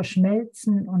Padmasambhava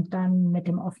verschmelzen und dann mit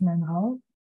dem offenen Raum.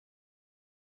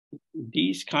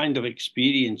 These kind of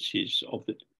experiences of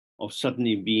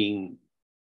suddenly being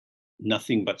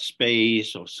nothing but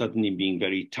space or suddenly being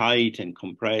very tight and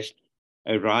compressed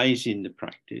arise in the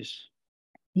practice.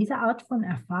 Diese Art von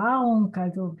Erfahrung,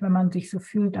 also wenn man sich so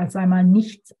fühlt, als sei man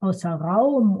nichts außer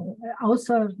Raum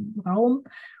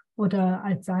oder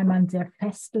als sei man sehr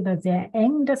fest oder sehr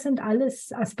eng, das sind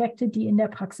alles Aspekte, die in der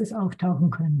Praxis auftauchen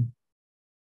können.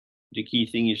 The key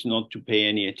thing is not to pay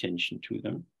any attention to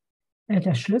them.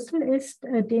 Der Schlüssel ist,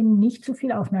 denen nicht zu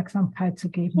viel Aufmerksamkeit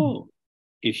zu geben. Oh,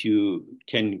 if you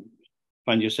can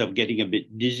find yourself getting a bit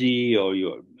dizzy or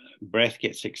your breath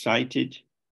gets excited,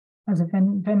 Also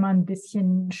wenn man ein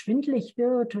bisschen schwindelig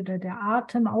wird oder der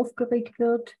Atem aufgeregt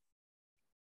wird,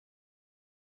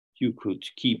 you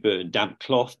could keep a damp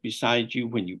cloth beside you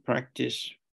when you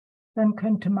practice. dann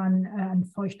könnte man ein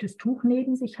feuchtes Tuch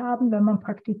neben sich haben, wenn man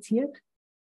praktiziert.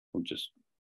 Or just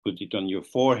put it on your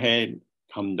forehead,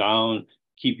 come down,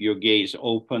 keep your gaze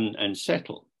open and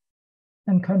settle.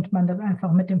 Dann könnte man das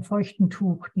einfach mit dem feuchten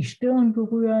Tuch die Stirn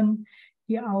berühren,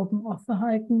 die Augen offen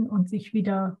halten und sich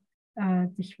wieder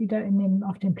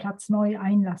auf den Platz neu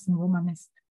einlassen, wo man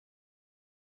ist.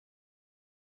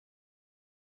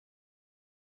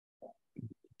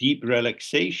 Deep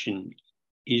relaxation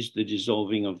is the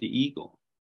dissolving of the ego.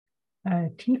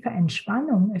 Tiefe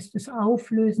Entspannung ist das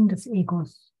Auflösen des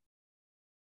Egos.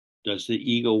 Does the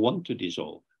ego want to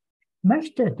dissolve?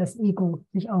 Möchte das Ego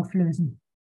sich auflösen?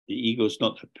 The ego is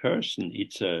not a person,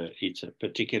 it's a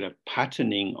particular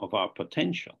patterning of our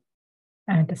potential.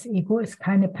 Das Ego ist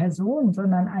keine Person,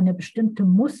 sondern eine bestimmte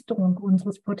Musterung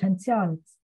unseres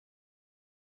Potenzials.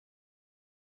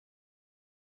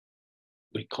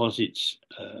 Because it's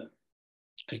a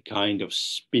kind of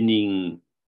spinning,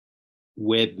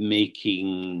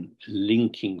 web-making,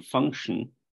 linking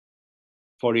function,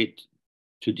 for it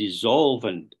to dissolve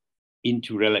and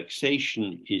into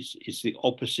relaxation is the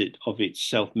opposite of its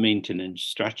self-maintenance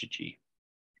strategy.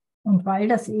 Und weil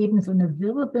das eben so eine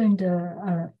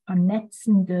wirbelnde,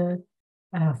 vernetzende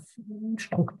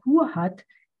Struktur hat,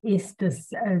 ist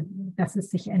es, dass es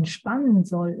sich entspannen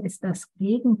soll, ist das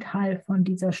Gegenteil von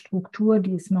dieser Struktur,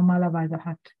 die es normalerweise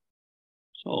hat.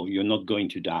 So you're not going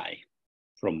to die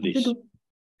from this.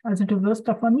 Also du wirst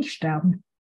davon nicht sterben.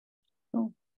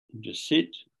 No, just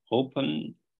sit,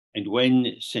 open, and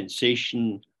when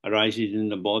sensation arises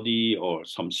in the body or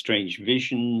some strange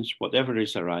visions, whatever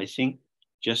is arising,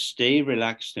 just stay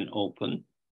relaxed and open.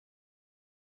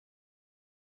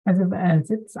 Also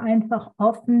sitz einfach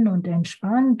offen und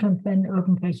entspannt und wenn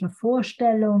irgendwelche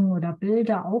Vorstellungen oder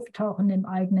Bilder auftauchen im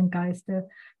eigenen Geiste,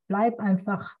 bleib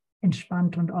einfach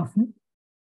entspannt und offen.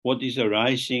 What is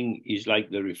arising is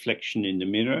like the reflection in the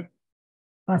mirror.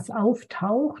 Was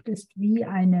auftaucht, ist wie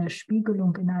eine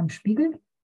Spiegelung in einem Spiegel.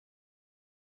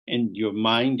 And your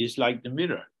mind is like the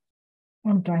mirror.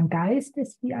 Und dein Geist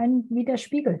ist wie der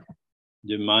Spiegel.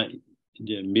 The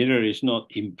mirror is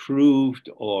not improved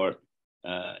or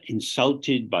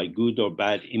insulted by good or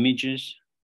bad images.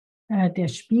 Der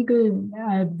Spiegel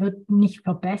wird nicht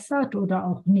verbessert oder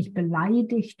auch nicht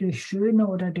beleidigt durch schöne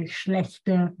oder durch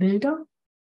schlechte Bilder.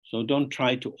 So don't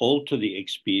try to alter the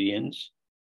experience.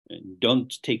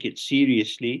 Don't take it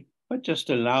seriously, but just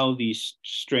allow these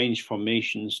strange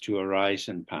formations to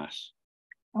arise and pass.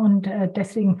 Und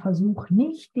deswegen versuch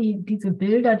nicht, diese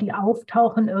Bilder, die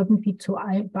auftauchen, irgendwie zu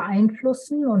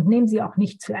beeinflussen und nehmen sie auch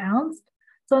nicht zu ernst,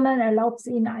 sondern erlaub es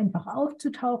ihnen einfach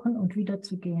aufzutauchen und wieder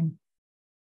zu gehen.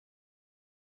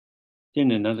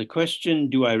 Then another question,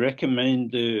 do I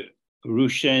recommend the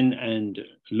Rushen and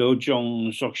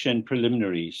Lojong Dzogchen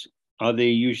preliminaries? Are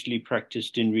they usually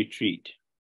practiced in retreat?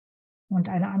 Und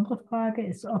eine andere Frage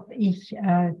ist, ob ich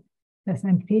das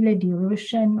empfehle, die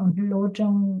Rushen und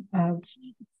Lojong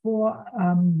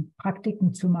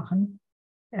Praktiken zu machen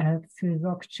für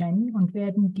Dzogchen und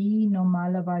werden die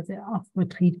normalerweise auf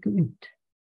Retreat geübt.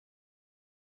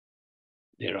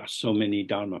 There are so many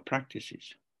Dharma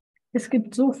practices. Es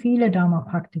gibt so viele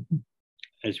Dharma-Praktiken.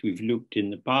 As we've looked in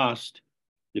the past,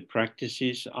 the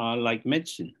practices are like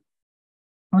medicine.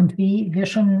 Und wie wir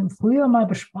schon früher mal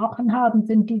besprochen haben,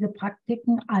 sind diese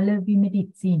Praktiken alle wie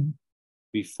Medizin.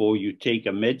 Before you take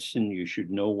a medicine, you should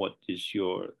know what is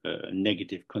your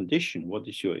negative condition, what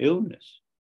is your illness.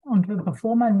 Und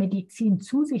bevor man Medizin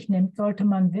zu sich nimmt, sollte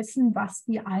man wissen, was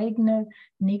die eigene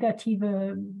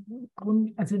negative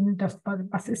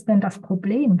was ist denn das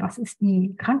Problem? Was ist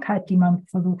die Krankheit, die man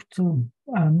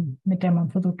mit der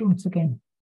man versucht umzugehen?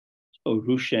 So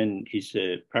Rushen is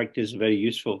a practice very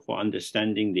useful for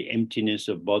understanding the emptiness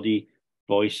of body,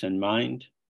 voice and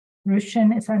mind.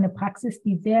 Rushen ist eine Praxis,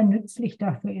 die sehr nützlich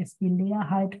dafür ist, die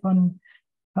Leerheit von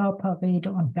Körper,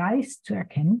 Rede und Geist zu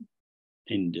erkennen.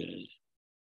 And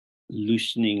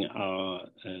loosening our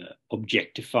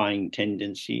objectifying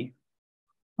tendency.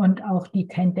 Und auch die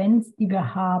Tendenz, die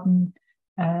wir haben,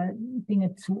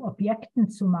 Dinge zu Objekten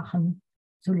zu machen,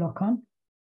 zu lockern.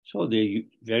 So they're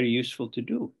very useful to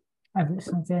do. Also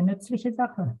ist eine sehr nützliche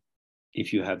Sache.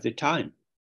 If you have the time.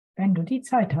 Wenn du die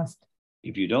Zeit hast.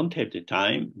 If you don't have the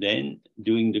time, then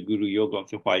doing the Guru Yoga of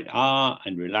the White R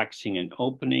and relaxing and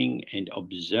opening and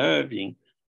observing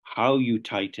how you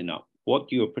tighten up,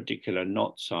 what your particular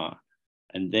knots are,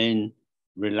 and then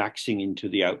relaxing into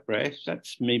the out-breath,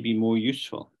 that's maybe more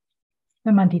useful.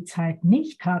 Wenn man die Zeit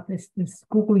nicht hat, ist das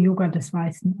Guru-Yoga des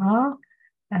Weißen A,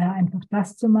 einfach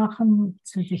das zu machen,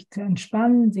 sich zu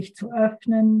entspannen, sich zu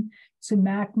öffnen, zu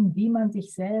merken, wie man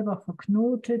sich selber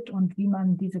verknotet und wie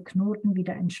man diese Knoten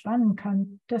wieder entspannen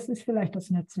kann. Das ist vielleicht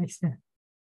das Nützlichste.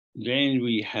 Then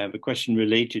we have a question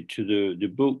related to the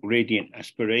book Radiant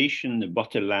Aspiration, the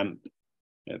Bottle Lamp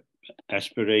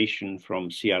Aspiration from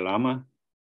Sia Lama.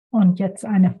 Und jetzt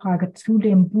eine Frage zu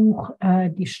dem Buch,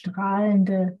 die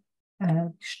strahlende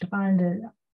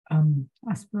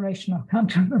Aspiration, I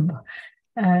can't remember,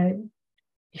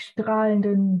 die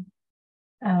strahlenden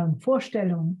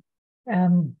Vorstellungen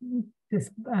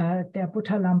der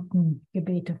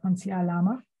Butterlampengebete von Sia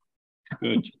Lama.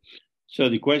 Good. So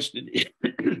the question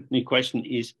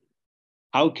is,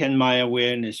 how can my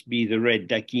awareness be the red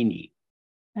dakini?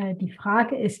 Die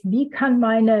Frage ist, wie kann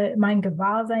mein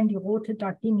Gewahrsein die rote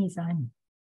Dakini sein?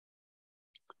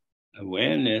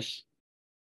 Awareness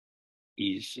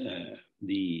is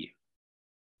the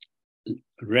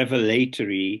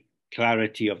revelatory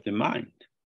clarity of the mind.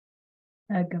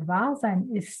 Gewahrsein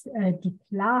ist die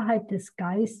Klarheit des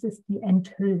Geistes, die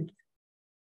enthüllt.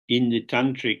 In the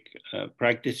tantric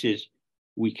practices,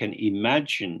 we can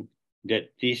imagine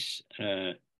that this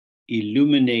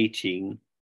illuminating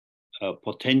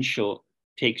potential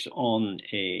takes on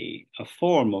a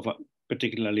form of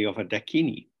particularly of a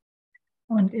dakini.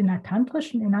 Und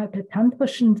innerhalb des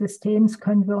tantrischen Systems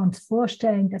können wir uns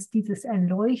vorstellen, dass diese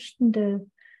erleuchtende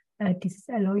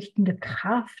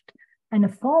Kraft eine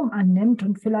Form annimmt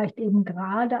und vielleicht eben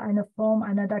gerade eine Form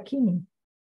einer Dakini.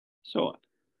 So,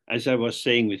 as I was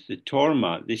saying with the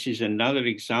torma, this is another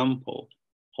example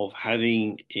of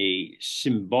having a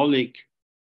symbolic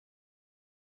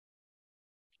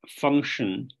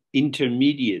function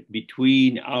intermediate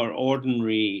between our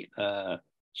ordinary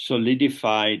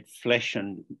solidified flesh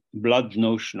and blood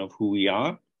notion of who we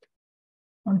are.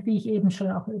 Und wie ich eben schon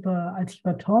auch als ich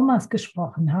über Tormas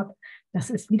gesprochen habe,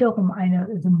 das ist wiederum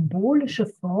eine symbolische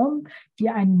Form, die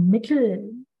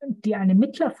eine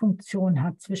Mittlerfunktion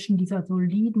hat zwischen dieser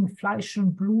soliden Fleisch-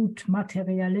 und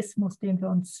Blut-Materialismus,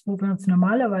 wo wir uns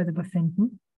normalerweise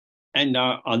befinden. And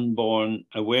our unborn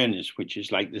awareness, which is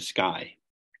like the sky.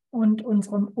 Und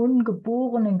unserem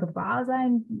ungeborenen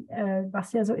Gewahrsein,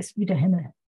 was ja so ist wie der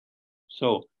Himmel.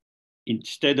 So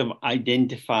instead of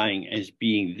identifying as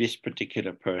being this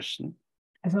particular person,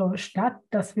 Also statt,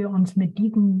 dass wir uns mit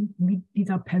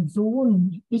dieser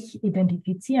Person, ich,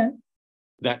 identifizieren,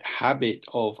 that habit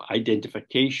of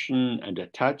identification and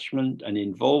attachment and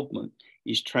involvement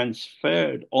is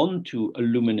transferred onto a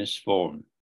luminous form.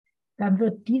 dann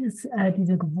wird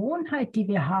diese Gewohnheit, die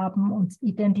wir haben, uns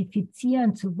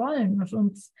identifizieren zu wollen und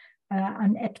uns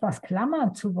an etwas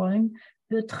klammern zu wollen,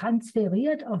 wird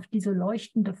transferiert auf diese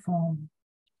leuchtende Form.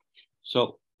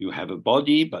 So you have a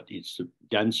body, but it's the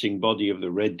dancing body of the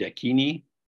red dakini.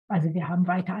 Also wir haben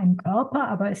weiter einen Körper,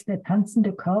 aber es ist der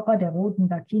tanzende Körper der roten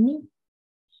Dakini.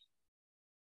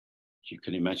 You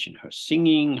can imagine her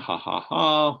singing, ha ha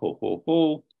ha, ho ho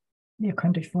ho. Ihr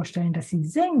könnt euch vorstellen, dass sie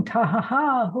singt, ha ha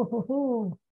ha, ho ho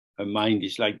ho. Her mind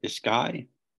is like the sky.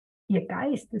 Ihr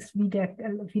Geist ist wie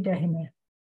der Himmel.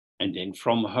 And then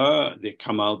from her, there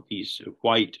come out these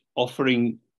white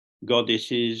offering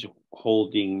goddesses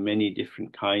holding many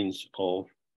different kinds of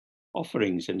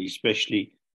offerings, and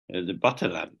especially the butter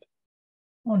lamp.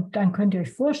 Und dann könnt ihr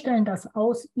euch vorstellen, dass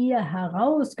aus ihr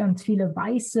heraus ganz viele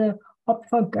weiße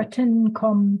Opfergöttinnen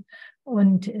kommen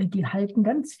und die halten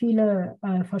ganz viele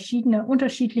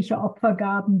unterschiedliche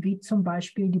Opfergaben, wie zum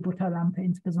Beispiel die Butterlampe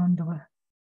insbesondere.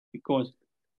 Because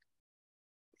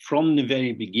from the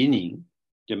very beginning,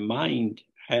 the mind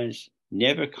has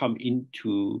never come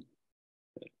into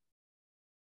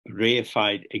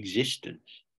reified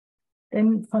existence.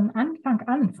 Denn von Anfang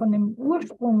an, von dem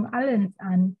Ursprung allens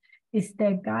an, ist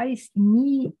der Geist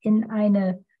nie in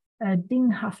eine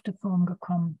dinghafte Form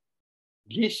gekommen.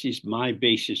 This is my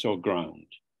basis or ground.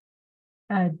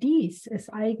 Dies ist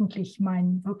eigentlich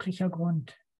mein wirklicher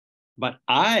Grund. But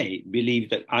I believe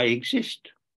that I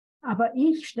exist. Aber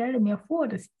ich stelle mir vor,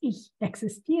 dass ich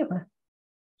existiere.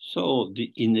 So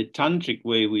in the tantric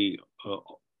way we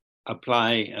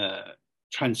apply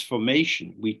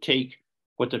transformation, we take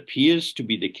what appears to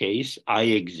be the case,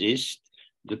 I exist,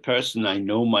 the person I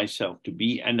know myself to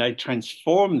be, and I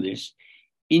transform this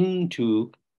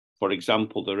into, for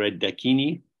example, the red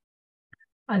dakini.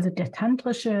 Also die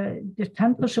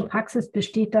tantrische Praxis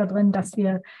besteht darin, dass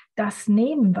wir das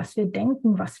nehmen, was wir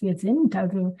denken, was wir sind.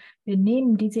 Also wir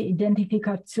nehmen diese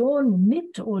Identifikation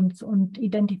mit uns und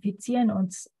identifizieren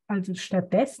uns also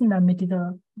stattdessen dann mit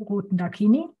dieser roten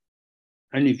Dakini.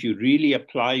 And if you really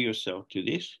apply yourself to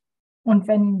this, und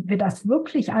wenn wir das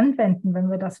wirklich anwenden,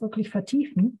 wenn wir das wirklich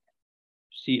vertiefen,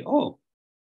 see, oh,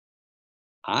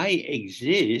 I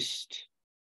exist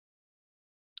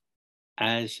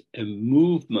as a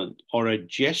movement or a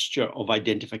gesture of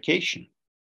identification.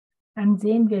 Dann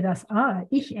sehen wir, dass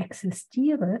ich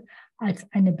existiere als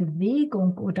eine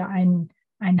Bewegung oder ein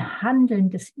Handeln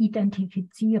des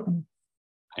Identifizieren.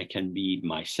 I can be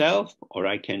myself or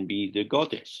I can be the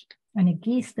goddess. Eine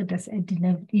Geste des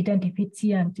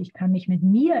Identifizierens. Ich kann mich mit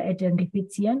mir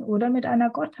identifizieren oder mit einer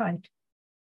Gottheit.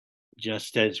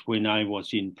 Just as when I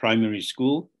was in primary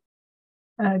school,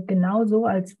 genauso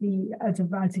als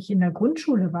ich in der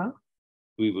Grundschule war.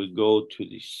 We would go to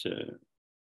this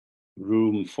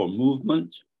room for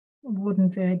movement.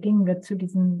 Gingen wir zu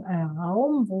diesem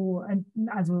Raum, wo im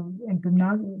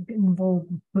Gymnasium, wo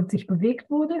sich bewegt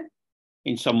wurde.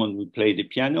 And someone would play the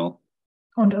piano.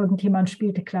 Und irgendjemand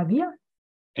spielte Klavier.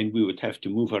 And we would have to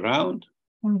move around.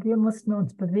 Und wir mussten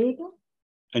uns bewegen.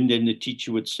 And then the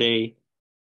teacher would say,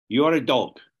 "You are a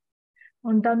dog."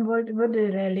 Und dann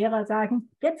würde der Lehrer sagen,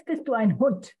 jetzt bist du ein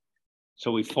Hund.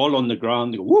 So we fall on the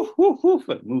ground, go, woof, woof, woof,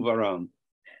 and move around.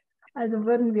 Also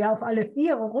würden wir auf alle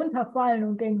Viere runterfallen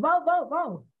und denken, wow, wow,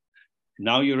 wow.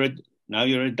 Now you're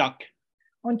a duck.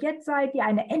 Und jetzt seid ihr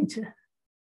eine Ente.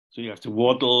 So you have to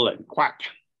waddle and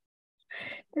quack.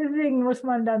 Deswegen muss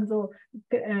man dann so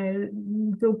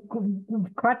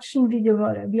quatschen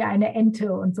wie eine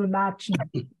Ente und so latschen.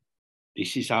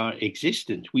 This is our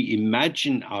existence. We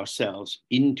imagine ourselves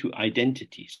into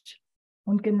identities.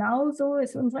 Und genauso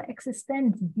ist unsere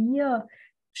Existenz. Wir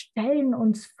stellen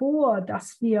uns vor,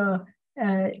 dass wir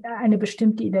eine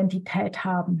bestimmte Identität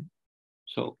haben.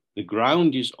 So the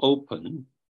ground is open,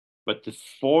 but the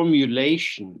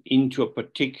formulation into a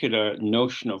particular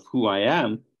notion of who I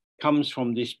am comes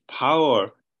from this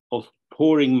power of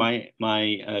pouring my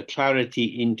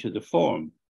clarity into the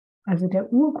form. Also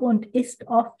der Urgrund ist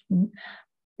offen,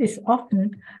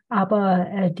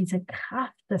 aber diese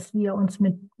Kraft, dass wir uns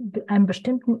mit einem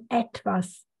bestimmten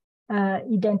Etwas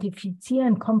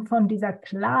identifizieren, kommt von dieser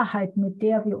Klarheit, mit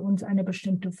der wir uns eine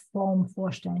bestimmte Form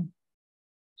vorstellen.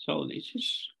 So this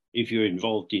is, if you're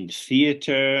involved in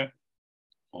theater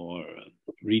or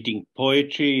reading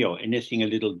poetry or anything a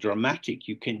little dramatic,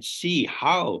 you can see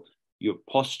how your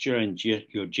posture and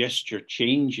your gesture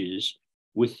changes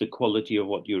with the quality of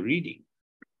what you're reading.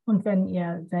 Und wenn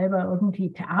ihr selber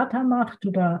irgendwie Theater macht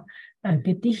oder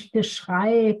Gedichte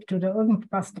schreibt oder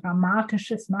irgendwas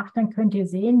Dramatisches macht, dann könnt ihr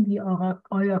sehen, wie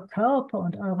euer Körper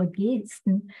und eure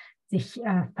Gesten sich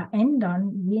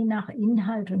verändern, je nach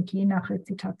Inhalt und je nach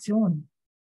Rezitation.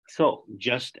 So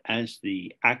just as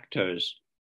the actor's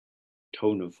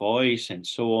tone of voice and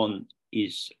so on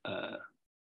is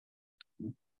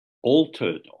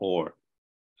altered or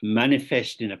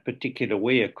manifest in a particular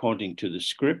way according to the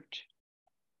script,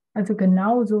 Also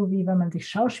genauso wie wenn man sich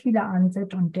Schauspieler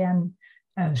ansieht und deren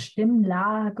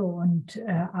Stimmlage und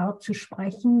Art zu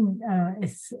sprechen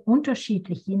ist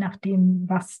unterschiedlich, je nachdem,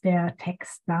 was der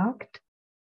Text sagt.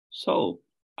 so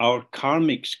our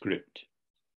karmic script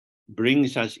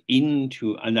brings us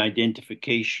into an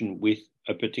identification with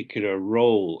a particular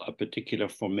role, a particular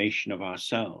formation of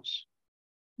ourselves.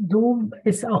 So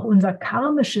ist auch unser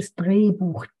karmisches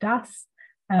Drehbuch das,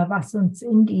 was uns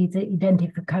in diese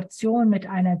Identifikation mit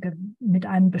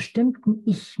einem bestimmten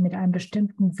Ich, mit einem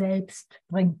bestimmten Selbst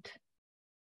bringt.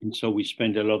 And so we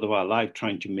spend a lot of our life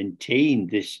trying to maintain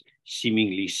this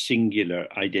seemingly singular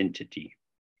identity.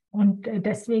 Und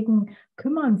deswegen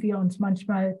kümmern wir uns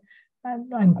manchmal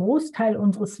einen Großteil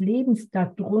unseres Lebens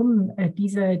darum,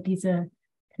 diese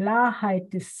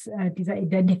Klarheit dieser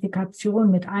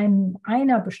Identifikation mit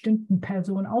einer bestimmten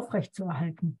Person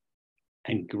aufrechtzuerhalten.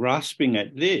 And grasping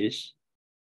at this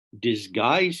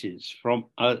disguises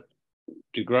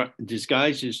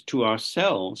disguises to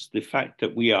ourselves the fact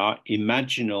that we are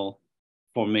imaginal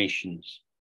formations.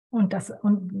 Und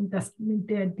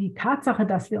die Tatsache,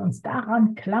 dass wir uns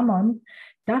daran klammern,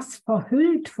 das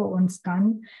verhüllt für uns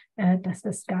dann, dass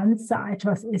das Ganze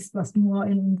etwas ist, was nur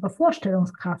in unserer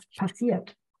Vorstellungskraft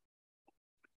passiert.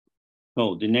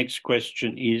 So the next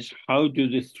question is, how do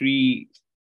the three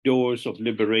doors of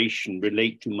liberation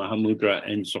relate to Mahamudra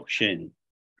and Dzogchen?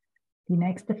 Die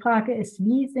nächste Frage ist,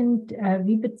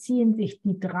 wie beziehen sich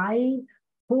die 3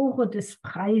 Tore des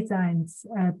Freiseins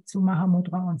zu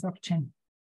Mahamudra und Dzogchen?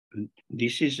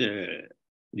 This is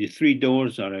the 3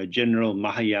 doors are a general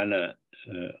Mahayana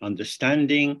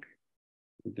understanding,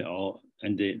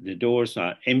 and the doors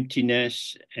are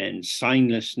emptiness and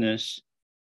signlessness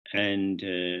and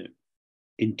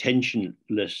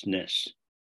intentionlessness.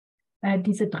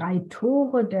 Diese 3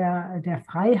 Tore der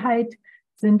Freiheit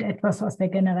sind etwas aus der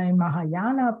generellen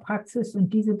Mahayana-Praxis,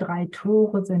 und diese 3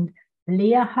 Tore sind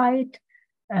Leerheit,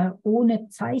 ohne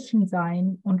Zeichen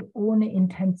sein und ohne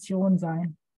Intention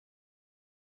sein.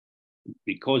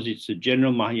 Because it's a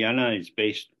general Mahayana, it's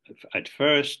based at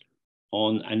first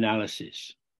on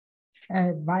analysis.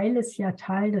 Weil es ja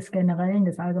Teil des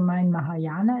allgemeinen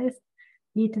Mahayana ist,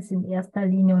 geht es in erster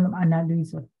Linie um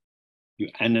Analyse. You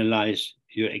analyze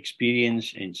your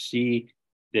experience and see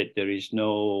that there is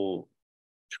no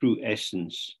true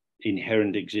essence,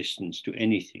 inherent existence to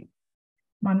anything.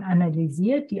 Man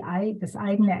analysiert das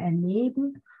eigene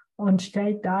Erleben und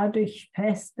stellt dadurch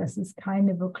fest, dass es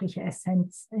keine wirkliche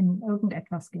Essenz in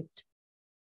irgendetwas gibt.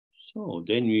 So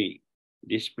then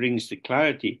this brings the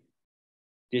clarity.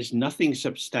 There's nothing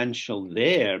substantial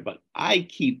there, but I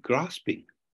keep grasping.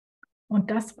 Und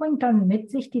das bringt dann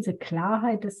mit sich diese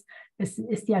Klarheit, es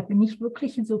ist ja nicht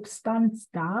wirkliche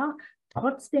Substanz da,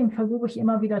 trotzdem versuche ich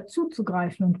immer wieder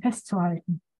zuzugreifen und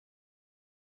festzuhalten.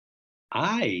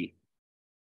 I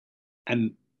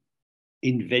am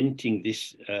inventing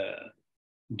this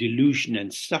delusion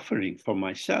and suffering for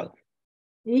myself.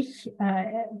 Ich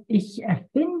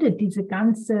erfinde diese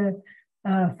ganze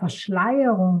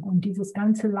Verschleierung und dieses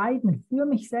ganze Leiden für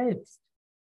mich selbst.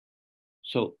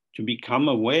 So to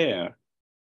become aware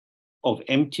of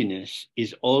emptiness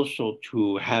is also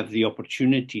to have the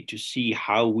opportunity to see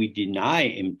how we deny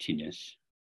emptiness.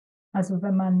 Also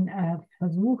wenn man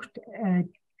versucht,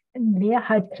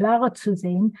 Leerheit klarer zu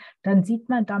sehen, dann sieht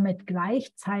man damit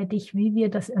gleichzeitig, wie wir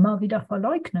das immer wieder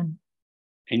verleugnen.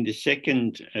 And the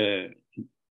second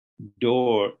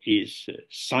door is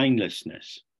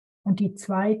signlessness. Und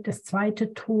das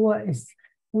zweite Tor ist,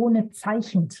 ohne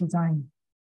Zeichen zu sein.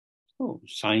 So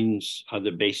signs are the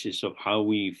basis of how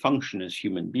we function as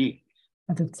human beings.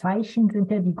 Also Zeichen sind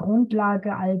ja die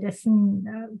Grundlage all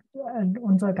dessen,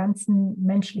 unserer ganzen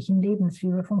menschlichen Lebens,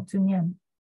 wie wir funktionieren.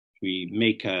 We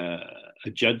make a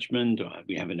judgment, or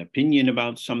we have an opinion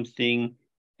about something,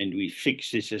 and we fix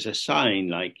this as a sign,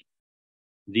 like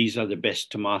these are the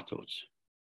best tomatoes.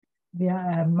 Wir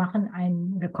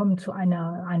kommen zu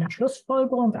einer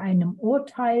Schlussfolgerung, einem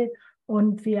Urteil,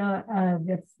 und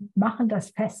wir machen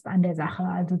das fest an der Sache.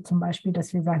 Also zum Beispiel,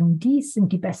 dass wir sagen, dies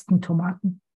sind die besten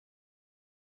Tomaten.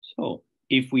 So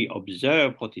if we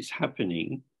observe what is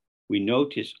happening, we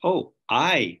notice, oh,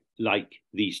 I like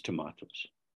these tomatoes.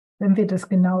 Wenn wir das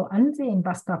genau ansehen,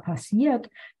 was da passiert,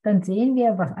 dann sehen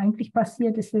wir, was eigentlich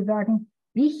passiert ist. Wir sagen,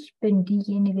 ich bin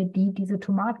diejenige, die diese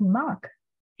Tomaten mag.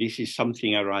 This is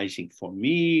something arising for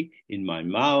me in my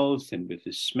mouth and with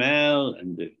the smell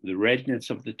and the redness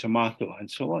of the tomato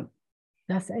and so on.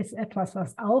 Das ist etwas,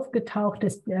 was aufgetaucht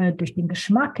ist durch den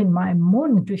Geschmack in meinem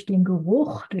Mund, durch den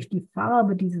Geruch, durch die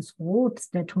Farbe dieses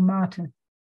Rots der Tomate.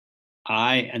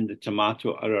 I and the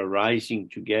tomato are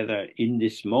arising together in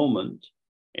this moment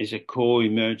as a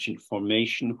co-emergent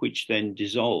formation which then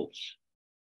dissolves.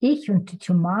 Ich und die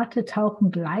Tomate tauchen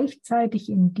gleichzeitig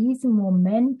in diesem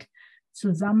Moment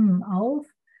zusammen auf,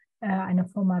 eine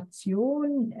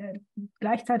Formation,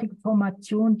 gleichzeitige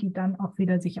Formation, die dann auch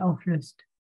wieder sich auflöst.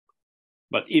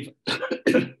 But if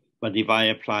I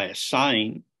apply a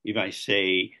sign, if I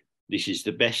say this is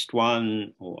the best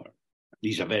one, or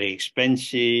these are very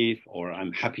expensive, or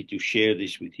I'm happy to share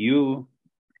this with you.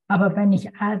 Aber wenn ich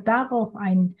darauf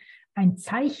ein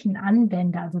Zeichen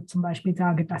anwende, also zum Beispiel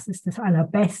sage, das ist das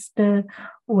Allerbeste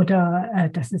oder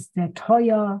das ist sehr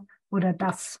teuer oder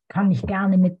das kann ich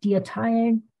gerne mit dir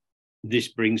teilen.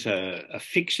 This brings a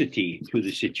fixity to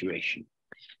the situation.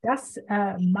 Das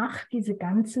macht diese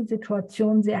ganze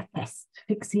Situation sehr fest,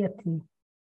 fixiert sie.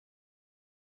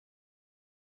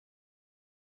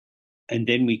 And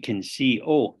then we can see,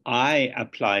 oh, I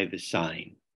apply the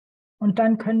sign. Und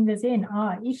dann können wir sehen,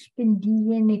 ich bin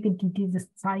diejenige, die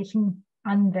dieses Zeichen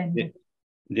anwendet.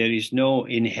 There is no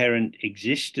inherent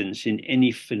existence in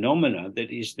any phenomena that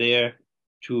is there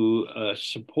to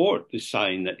support the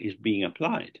sign that is being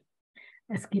applied.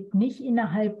 Es gibt nicht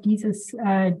innerhalb dieses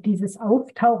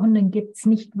Auftauchenden, gibt es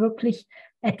nicht wirklich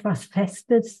etwas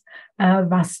Festes,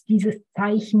 was dieses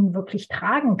Zeichen wirklich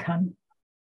tragen kann.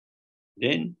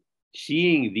 Then,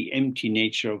 seeing the empty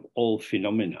nature of all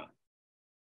phenomena.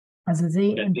 Also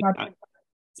die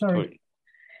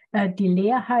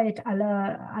Leerheit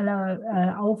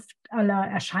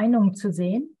aller Erscheinungen zu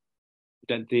sehen.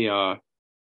 That they are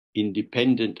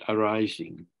independent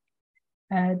arising.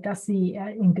 Dass sie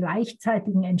im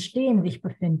gleichzeitigen Entstehen sich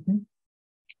befinden.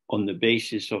 On the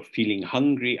basis of feeling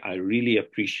hungry, I really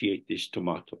appreciate this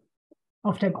tomato.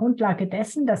 Auf der Grundlage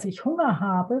dessen, dass ich Hunger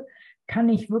habe, kann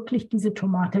ich wirklich diese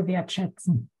Tomate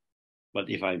wertschätzen. But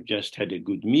if I've just had a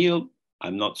good meal,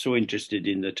 I'm not so interested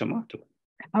in the tomato.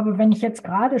 Aber wenn ich jetzt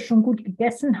gerade schon gut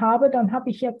gegessen habe, dann habe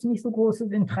ich jetzt nicht so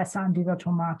großes Interesse an dieser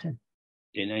Tomate.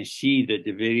 Then I see that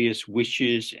the various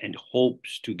wishes and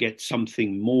hopes to get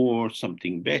something more,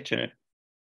 something better,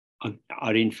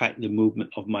 are in fact the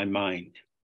movement of my mind.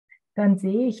 Dann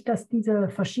sehe ich, dass diese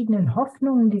verschiedenen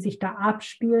Hoffnungen, die sich da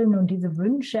abspielen und diese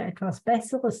Wünsche, etwas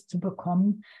Besseres zu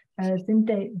bekommen, sind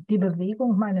die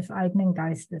Bewegung meines eigenen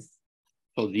Geistes.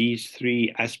 So these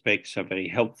three aspects are very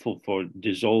helpful for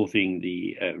dissolving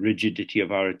the rigidity of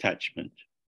our attachment.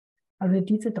 Also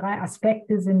diese drei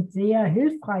Aspekte sind sehr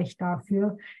hilfreich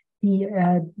dafür, die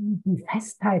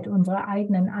Festheit unserer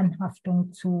eigenen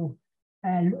Anhaftung zu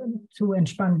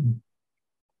entspannen.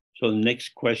 So the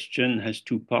next question has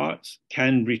two parts.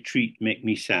 Can retreat make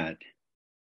me sad?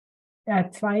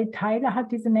 Zwei Teile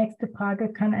hat diese nächste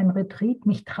Frage. Kann ein Retreat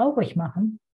mich traurig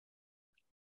machen?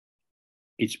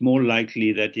 It's more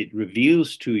likely that it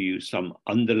reveals to you some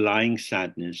underlying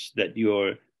sadness that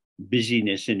your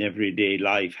busyness in everyday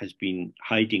life has been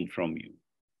hiding from you.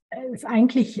 Es ist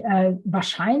eigentlich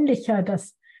wahrscheinlicher,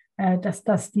 dass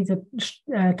das diese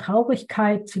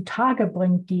Traurigkeit zutage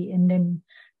bringt, die in dem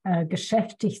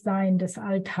Geschäftigsein des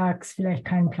Alltags vielleicht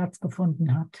keinen Platz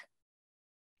gefunden hat.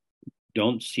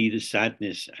 Don't see the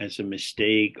sadness as a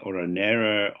mistake or an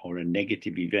error or a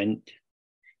negative event.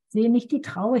 Sehe nicht die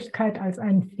Traurigkeit als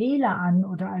einen Fehler an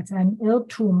oder als einen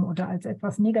Irrtum oder als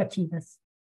etwas Negatives.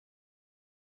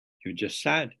 You're just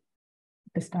sad.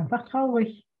 Du bist einfach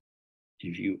traurig.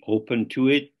 If you open to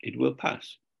it, it will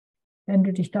pass. Wenn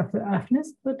du dich dafür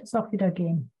öffnest, wird es auch wieder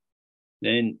gehen.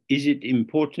 Then is it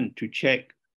important to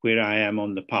check where I am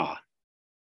on the path?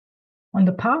 On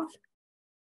the path?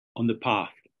 On the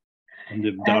path, on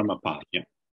the dharma path, yeah.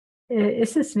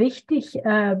 Ist es wichtig,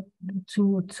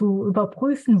 zu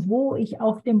überprüfen, wo ich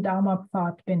auf dem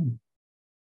Dharma-Pfad bin?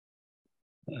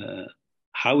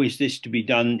 How is this to be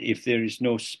done if there is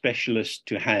no specialist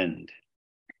to hand?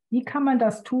 Wie kann man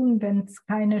das tun, wenn es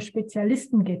keine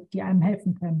Spezialisten gibt, die einem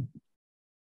helfen können?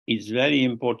 It's very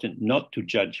important not to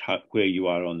judge where you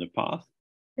are on the path.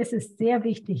 Es ist sehr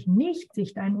wichtig, nicht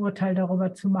sich ein Urteil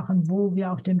darüber zu machen, wo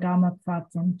wir auf dem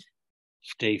Dharma-Pfad sind.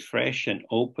 Stay fresh and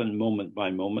open moment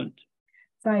by moment.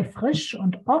 Sei frisch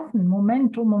und offen,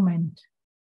 Moment um Moment.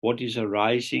 What is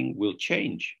arising will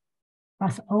change.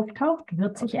 Was auftaucht,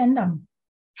 wird sich ändern.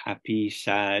 Happy,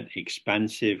 sad,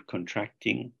 expansive,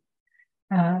 contracting.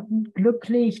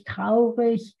 glücklich,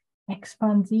 traurig,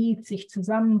 expansiv, sich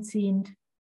zusammenziehend.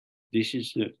 This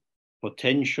is the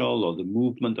potential or the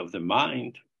movement of the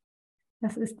mind.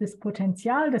 Das ist das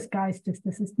Potenzial des Geistes,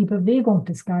 das ist die Bewegung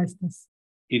des Geistes.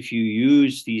 If you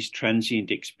use these transient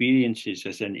experiences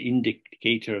as an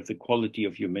indicator of the quality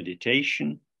of your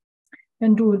meditation,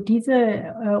 Wenn du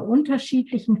diese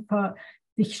unterschiedlichen,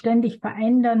 sich ständig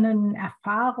verändernden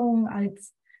Erfahrungen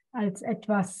als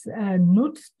etwas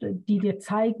nutzt, die dir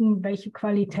zeigen, welche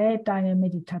Qualität deine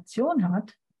Meditation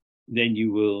hat, then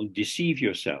you will deceive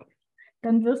yourself.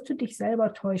 Dann wirst du dich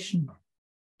selber täuschen.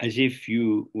 As if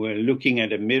you were looking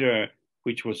at a mirror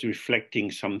which was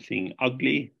reflecting something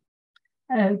ugly.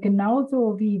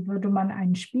 Genauso wie würde man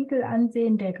einen Spiegel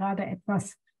ansehen, der gerade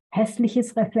etwas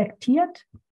Hässliches reflektiert.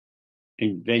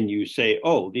 And then you say,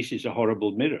 oh, this is a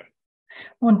horrible mirror.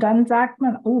 Und dann sagt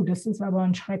man, oh, das ist aber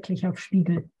ein schrecklicher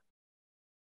Spiegel.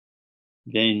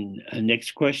 Then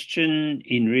next question,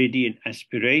 in radiant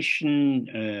aspiration,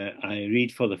 I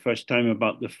read for the first time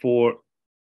about the 4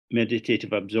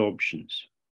 meditative absorptions.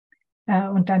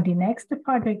 Und dann die nächste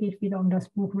Frage geht wieder um das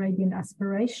Buch Radiant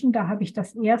Aspiration. Da habe ich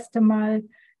das erste Mal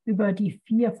über die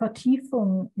 4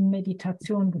 Vertiefungen in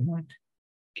Meditation gehört.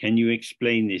 Can you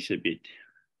explain this a bit?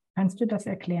 Kannst du das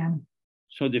erklären?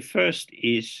 So the first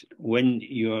is when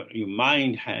your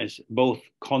mind has both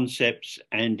concepts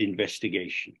and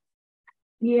investigation.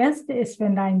 Die erste ist,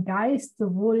 wenn dein Geist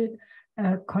sowohl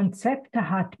Konzepte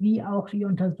hat, wie auch die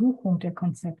Untersuchung der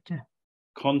Konzepte.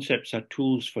 Concepts are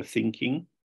tools for thinking.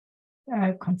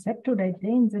 Konzepte oder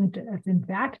Ideen sind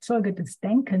Werkzeuge des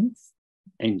Denkens.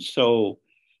 And so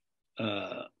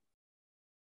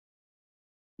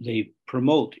they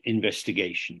promote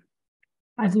investigation.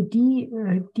 Also die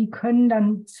können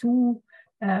dann zu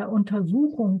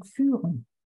Untersuchung führen.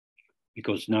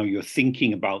 Because now you're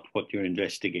thinking about what you're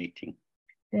investigating.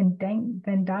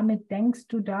 Denn damit denkst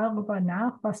du darüber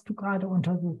nach, was du gerade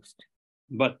untersuchst.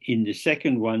 But in the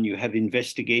second one, you have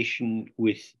investigation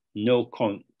with no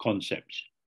concepts.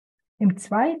 Im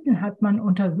zweiten hat man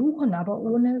Untersuchen, aber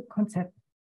ohne Konzept.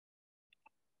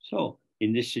 So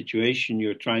in this situation,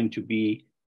 you're trying to be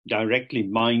directly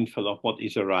mindful of what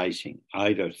is arising,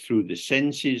 either through the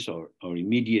senses or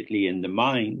immediately in the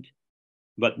mind,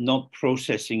 but not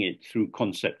processing it through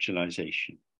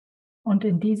conceptualization. Und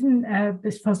in diesen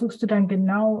versuchst du dann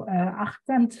genau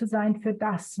achtsam zu sein für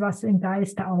das, was im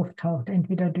Geiste auftaucht,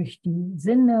 entweder durch die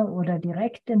Sinne oder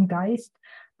direkt im Geist,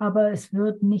 aber es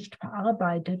wird nicht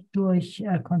verarbeitet durch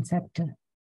Konzepte.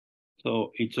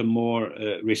 So it's a more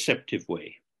receptive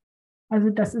way. Also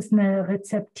das ist eine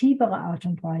rezeptivere Art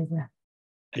und Weise.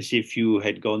 As if you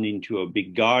had gone into a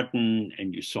big garden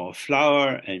and you saw a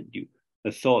flower and the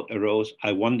thought arose,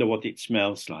 I wonder what it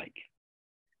smells like.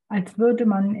 Als würde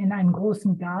man in einen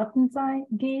großen Garten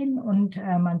gehen und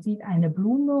man sieht eine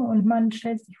Blume und man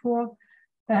stellt sich vor,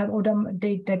 oder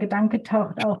der Gedanke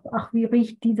taucht auf, ach, wie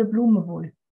riecht diese Blume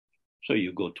wohl? So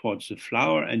you go towards the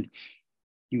flower and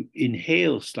you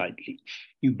inhale slightly.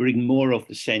 You bring more of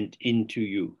the scent into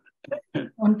you.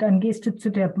 Und dann gehst du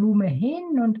zu der Blume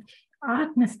hin und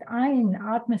atmest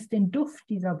den Duft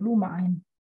dieser Blume ein.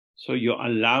 So you're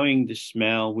allowing the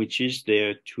smell which is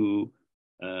there to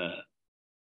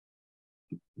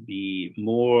be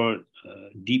more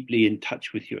deeply in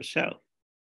touch with yourself.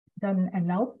 Dann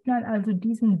erlaubt man also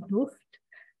diesen Duft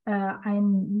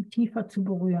einen tiefer zu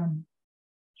berühren.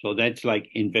 So that's like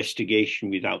investigation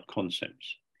without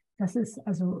concepts. Das ist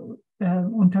also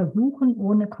Untersuchen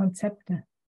ohne Konzepte.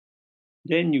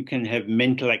 Then you can have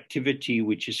mental activity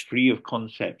which is free of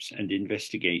concepts and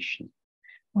investigation.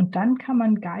 Und dann kann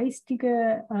man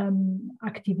geistige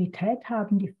Aktivität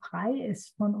haben, die frei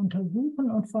ist von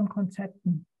Untersuchen und von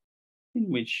Konzepten. In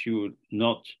which you're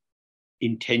not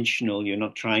intentional, you're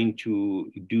not trying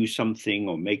to do something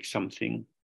or make something.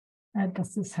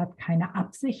 Hat keine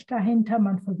Absicht dahinter.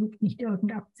 Man versucht nicht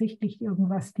absichtlich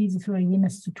irgendwas, dieses oder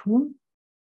jenes zu tun.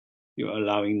 You're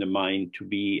allowing the mind to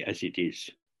be as it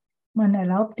is. Man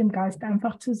erlaubt dem Geist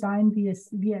einfach zu sein, wie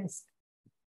er ist.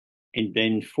 And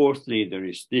then fourthly, there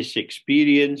is this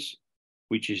experience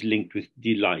which is linked with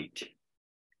delight.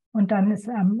 Und dann ist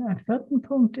am 4.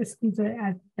 Punkt ist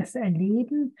das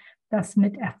Erleben, das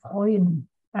mit Erfreuen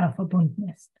verbunden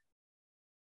ist.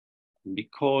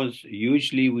 Because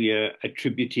usually we are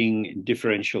attributing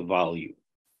differential value.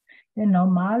 Denn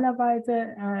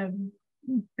normalerweise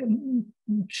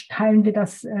teilen wir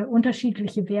das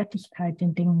unterschiedliche Wertigkeit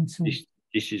den Dingen zu.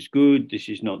 This is good, this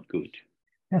is not good.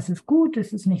 Das ist gut,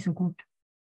 das ist nicht so gut.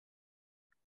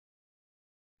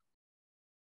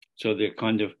 So there are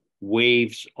kind of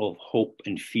waves of hope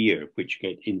and fear which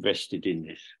get invested in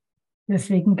this.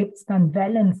 Deswegen gibt es dann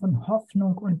Wellen von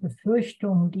Hoffnung und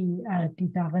Befürchtung, die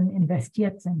darin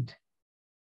investiert sind.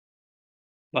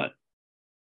 But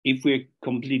if we're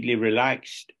completely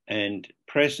relaxed and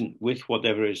present with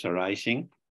whatever is arising,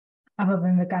 Aber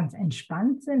wenn wir ganz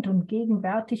entspannt sind und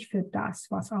gegenwärtig für das,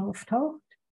 was auftaucht,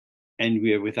 and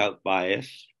we are without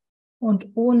bias, und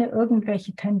ohne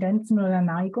irgendwelche Tendenzen oder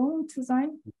Neigungen zu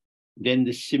sein, then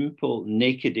the simple,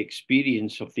 naked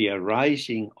experience of the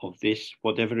arising of this,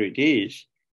 whatever it is,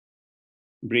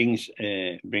 brings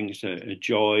a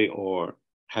joy or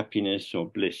happiness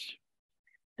or bliss.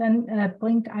 dann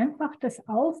bringt einfach das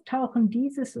Auftauchen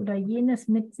dieses oder jenes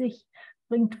mit sich,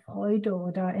 bringt Freude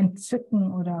oder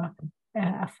Entzücken oder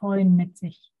Erfreuen mit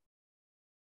sich.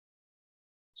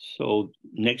 So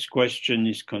next question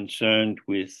is concerned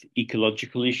with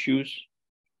ecological issues.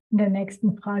 In der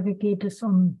nächsten Frage geht es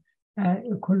um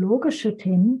ökologische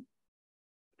Themen.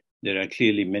 There are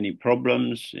clearly many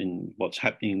problems in what's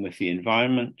happening with the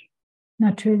environment.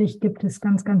 Natürlich gibt es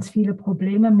ganz, ganz viele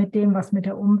Probleme mit dem, was mit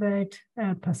der Umwelt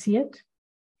passiert.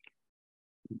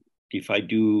 If I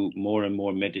do more and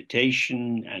more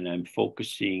meditation and I'm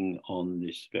focusing on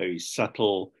these very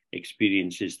subtle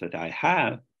experiences that I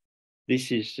have,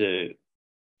 this is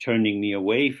turning me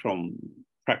away from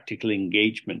practical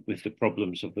engagement with the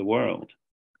problems of the world.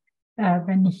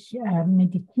 Wenn ich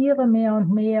meditiere mehr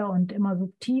und mehr und immer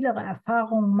subtilere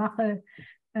Erfahrungen mache,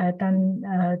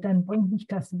 dann bringt mich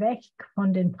das weg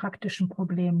von den praktischen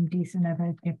Problemen, die es in der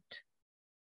Welt gibt.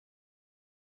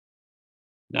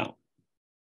 Now,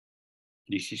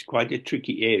 this is quite a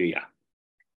tricky area.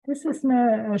 Das ist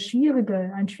ein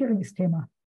schwieriges Thema.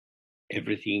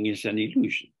 Everything is an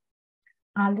illusion.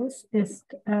 Alles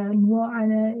ist nur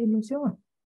eine Illusion.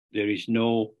 There is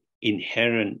no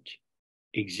inherent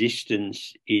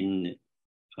existence in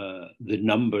the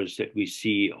numbers that we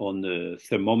see on the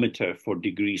thermometer for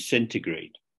degrees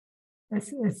centigrade.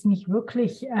 Es ist nicht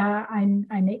wirklich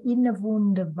eine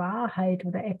innewohnende Wahrheit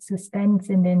oder Existenz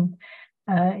in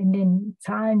den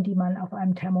Zahlen, die man auf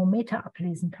einem Thermometer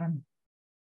ablesen kann.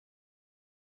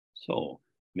 So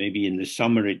maybe in the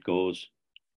summer it goes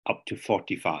up to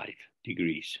 45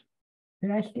 degrees.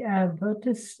 Vielleicht wird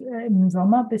es im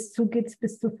Sommer geht's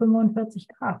bis zu 45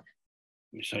 Grad.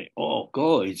 We say, oh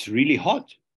God, it's really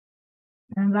hot.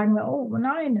 Dann sagen wir, oh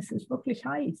nein, es ist wirklich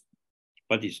heiß.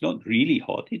 But it's not really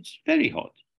hot, it's very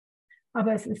hot.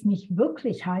 Aber es ist nicht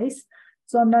wirklich heiß,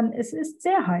 sondern es ist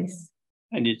sehr heiß.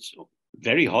 And it's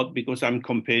very hot because I'm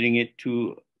comparing it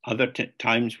to other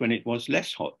times when it was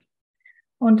less hot.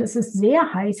 Und es ist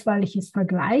sehr heiß, weil ich es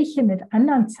vergleiche mit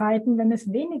anderen Zeiten, wenn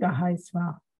es weniger heiß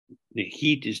war. The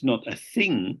heat is not a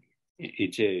thing,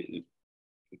 it's a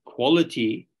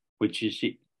quality which is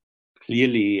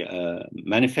clearly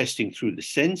manifesting through the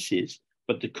senses,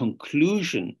 but the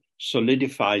conclusion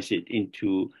solidifies it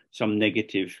into some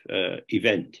negative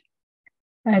event.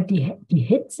 Die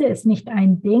Hitze ist nicht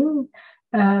ein Ding,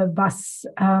 was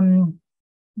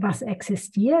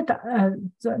existiert.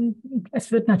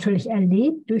 Es wird natürlich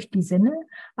erlebt durch die Sinne,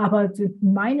 aber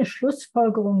meine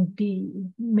Schlussfolgerung,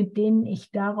 mit denen ich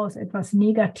daraus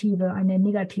eine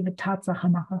negative Tatsache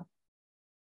mache.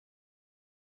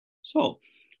 So,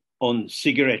 on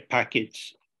cigarette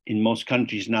packets, in most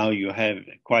countries now you have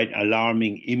quite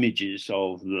alarming images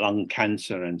of lung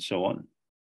cancer and so on.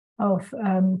 Auf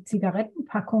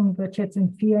Zigarettenpackungen wird jetzt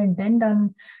in vielen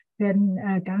Ländern werden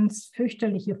ganz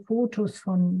fürchterliche Fotos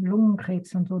von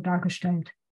Lungenkrebs und so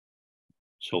dargestellt.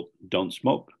 So don't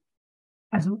smoke.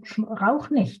 Also rauch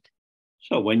nicht.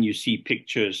 So when you see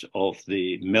pictures of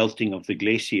the melting of the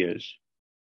glaciers,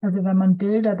 also wenn man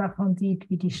Bilder davon sieht,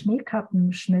 wie die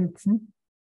Schneekappen schmilzen,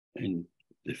 and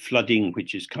the flooding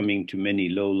which is coming to many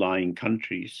low-lying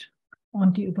countries,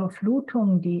 und die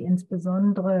Überflutung, die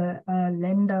insbesondere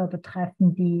Länder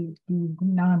betreffen, die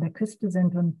nahe an der Küste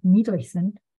sind und niedrig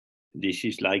sind, this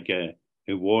is like a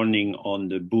warning on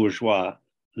the bourgeois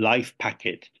life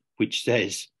packet, which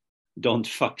says, don't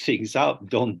fuck things up,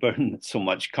 don't burn so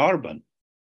much carbon.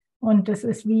 Und das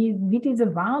ist wie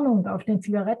diese Warnung auf den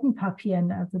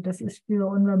Zigarettenpapieren. Also das ist für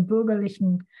unseren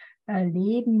bürgerlichen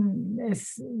Leben,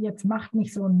 jetzt macht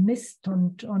nicht so einen Mist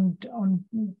und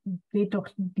seht doch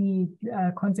die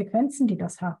Konsequenzen, die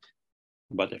das hat.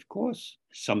 But of course,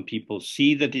 some people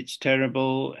see that it's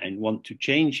terrible and want to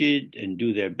change it and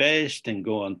do their best and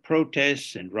go on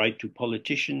protests and write to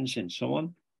politicians and so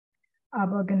on.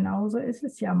 Aber genauso ist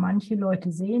es ja. Manche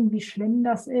Leute sehen, wie schlimm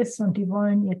das ist und die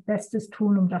wollen ihr Bestes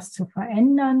tun, um das zu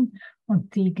verändern.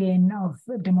 Und die gehen auf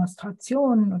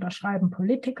Demonstrationen oder schreiben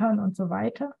Politikern und so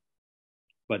weiter.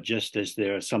 But just as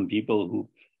there are some people who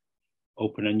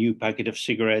open a new packet of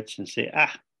cigarettes and say,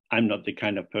 I'm not the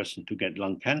kind of person to get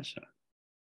lung cancer.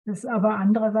 Aber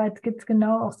andererseits gibt es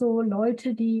genau auch so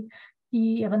Leute, die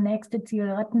ihre nächste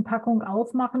Zigarettenpackung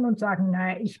aufmachen und sagen,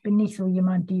 naja, ich bin nicht so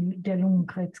jemand, der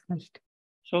Lungenkrebs kriegt.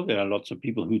 So there are lots of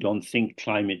people who don't think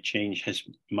climate change has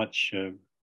much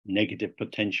negative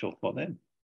potential for them.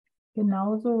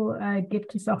 Genauso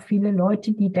gibt es auch viele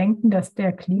Leute, die denken, dass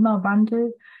der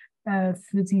Klimawandel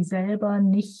für sie selber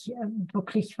nicht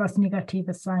wirklich was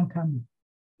Negatives sein kann.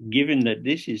 Given that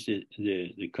this is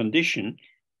the condition,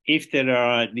 if there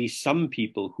are at least some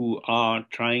people who are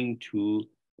trying to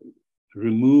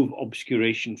remove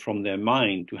obscuration from their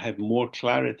mind, to have more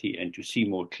clarity and to see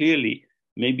more clearly,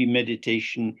 maybe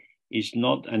meditation is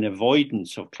not an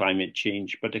avoidance of climate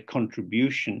change, but a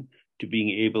contribution to being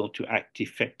able to act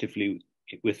effectively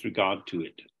with regard to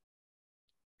it.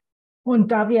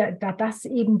 Und da das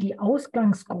eben die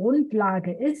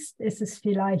Ausgangsgrundlage ist,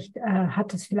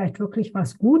 hat es vielleicht wirklich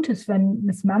was Gutes, wenn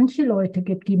es manche Leute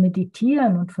gibt, die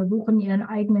meditieren und versuchen, ihren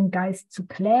eigenen Geist zu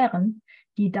klären,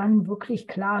 die dann wirklich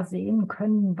klar sehen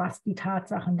können, was die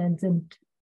Tatsachen denn sind.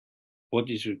 What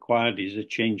is required is a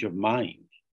change of mind.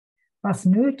 Was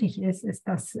nötig ist,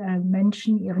 dass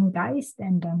Menschen ihren Geist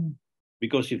ändern.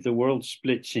 Because if the world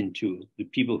splits into the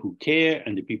people who care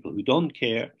and the people who don't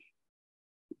care,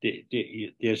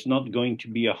 there's not going to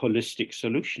be a holistic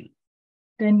solution.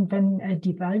 Denn wenn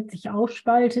die Welt sich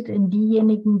aufspaltet in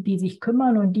diejenigen, die sich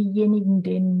kümmern und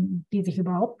diejenigen, die sich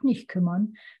überhaupt nicht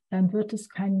kümmern, dann wird es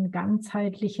keine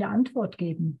ganzheitliche Antwort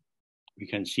geben. We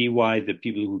can see why the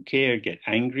people who care get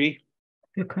angry.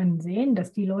 Wir können sehen,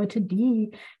 dass die Leute,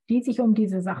 die sich um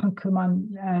diese Sachen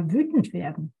kümmern, wütend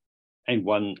werden. And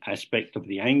one aspect of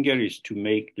the anger is to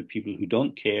make the people who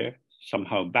don't care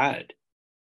somehow bad.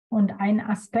 Und ein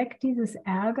Aspekt dieses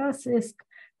Ärgers ist,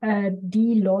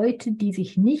 die Leute, die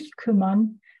sich nicht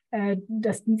kümmern,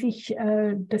 dass die sich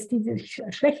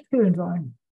schlecht fühlen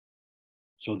sollen.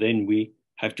 So then we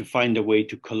have to find a way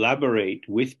to collaborate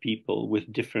with people with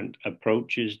different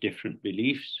approaches, different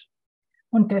beliefs.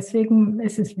 Und deswegen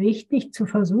ist es wichtig, zu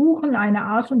versuchen, eine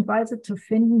Art und Weise zu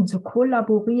finden, zu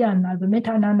kollaborieren, also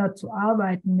miteinander zu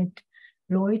arbeiten mit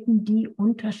Leuten, die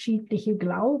unterschiedliche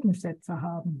Glaubenssätze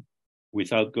haben.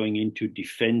 Without going into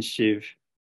defensive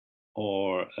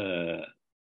or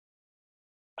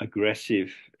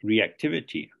aggressive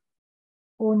reactivity.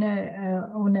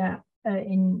 Ohne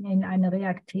in eine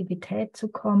Reaktivität zu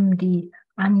kommen, die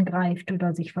angreift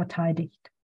oder sich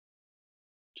verteidigt.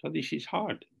 So this is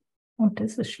hard. Und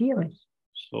das ist schwierig.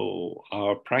 So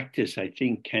our practice, I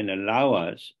think, can allow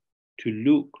us to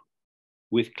look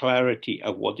with clarity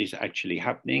at what is actually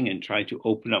happening and try to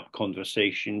open up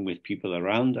conversation with people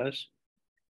around us.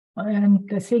 Und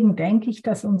deswegen denke ich,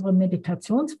 dass unsere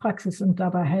Meditationspraxis uns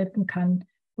dabei helfen kann,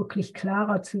 wirklich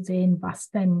klarer zu sehen, was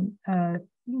denn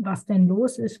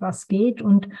los ist, was geht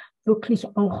und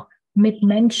wirklich auch mit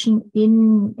Menschen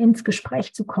ins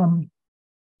Gespräch zu kommen.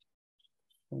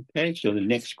 Okay, so the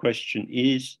next question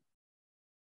is,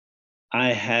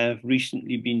 I have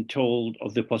recently been told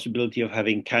of the possibility of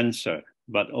having cancer,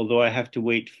 but although I have to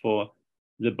wait for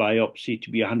the biopsy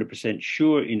to be 100%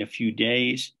 sure in a few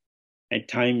days, at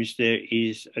times there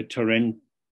is a torrent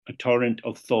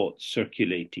of thoughts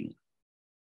circulating.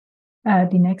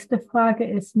 Die nächste Frage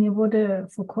ist, mir wurde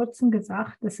vor kurzem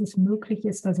gesagt, dass es möglich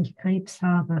ist, dass ich Krebs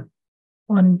habe.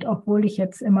 Und obwohl ich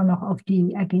jetzt immer noch auf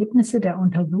die Ergebnisse der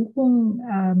Untersuchung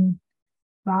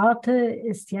warte,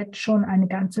 ist jetzt schon eine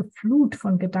ganze Flut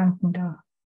von Gedanken da.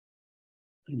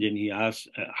 And then he asks,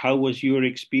 how was your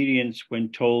experience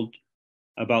when told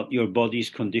about your body's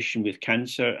condition with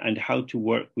cancer and how to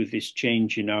work with this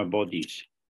change in our bodies?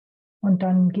 Und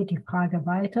dann geht die Frage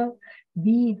weiter.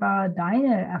 Wie war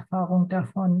deine Erfahrung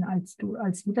davon, als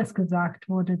dir das gesagt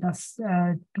wurde, dass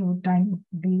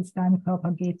wie es deinem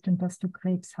Körper geht und dass du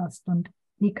Krebs hast? Und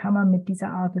wie kann man mit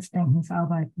dieser Art des Denkens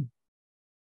arbeiten?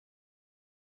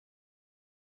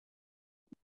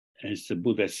 As the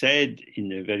Buddha said in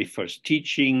the very first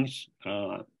teachings,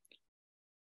 there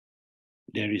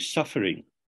is suffering.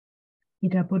 Wie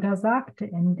der Buddha sagte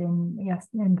in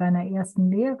seiner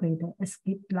ersten Lehrrede, es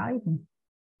gibt Leiden.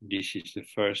 This is the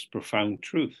first profound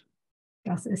truth.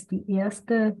 Das ist die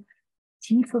erste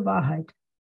tiefe Wahrheit.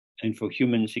 And for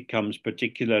humans, it comes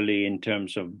particularly in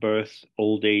terms of birth,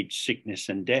 old age, sickness,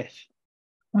 and death.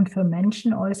 Und für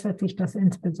Menschen äußert sich das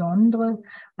insbesondere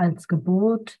als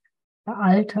Geburt,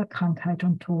 Alter, Krankheit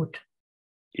und Tod.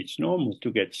 It's normal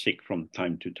to get sick from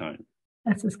time to time.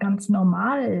 Es ist ganz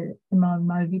normal, immer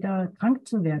mal wieder krank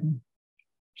zu werden.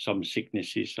 Some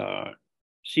sicknesses are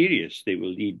serious, they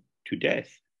will lead to death.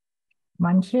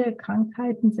 Manche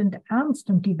Krankheiten sind ernst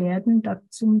und die werden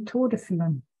zum Tode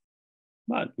führen.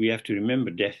 But we have to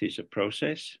remember death is a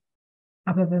process.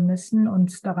 Aber wir müssen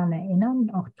uns daran erinnern,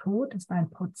 auch Tod ist ein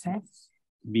Prozess.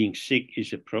 Being sick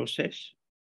is a process.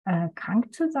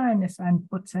 Krank zu sein ist ein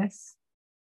Prozess.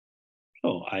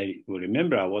 So I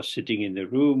remember I was sitting in the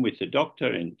room with the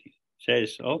doctor and he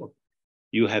says, oh,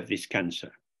 you have this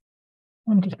cancer.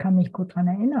 Und ich kann mich gut daran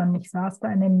erinnern. Ich saß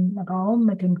da in dem Raum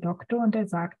mit dem Doktor und er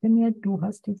sagte mir, du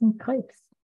hast diesen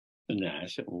Krebs. And I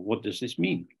said, well, what does this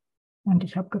mean? Und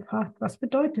ich habe gefragt, was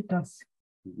bedeutet das?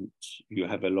 You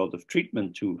have a lot of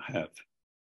treatment to have.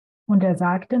 Und er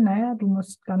sagte, naja, du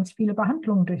musst ganz viele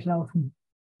Behandlungen durchlaufen.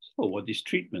 So what is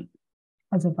treatment?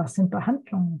 Also was sind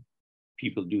Behandlungen?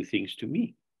 People do things to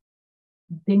me.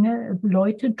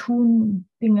 Leute tun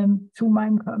Dinge zu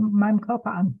meinem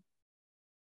Körper an.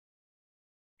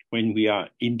 When we are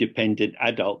independent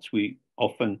adults, we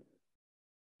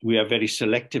are very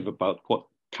selective about what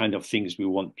kind of things we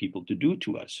want people to do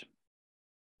to us.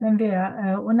 Wenn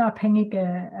wir unabhängige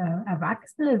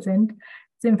Erwachsene sind,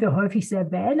 sind wir häufig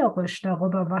sehr wählerisch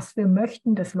darüber, was wir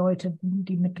möchten, dass Leute,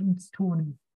 die mit uns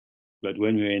tun. But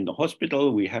when we're in the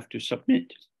hospital, we have to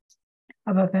submit.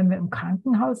 Aber wenn wir im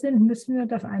Krankenhaus sind, müssen wir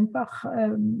das einfach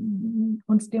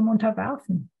uns dem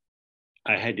unterwerfen.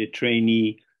 I had a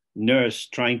trainee nurse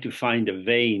trying to find a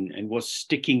vein and was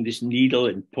sticking this needle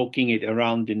and poking it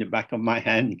around in the back of my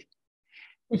hand.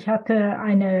 Ich hatte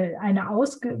eine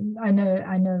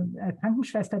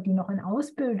Krankenschwester, die noch in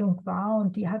Ausbildung war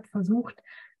und die hat versucht,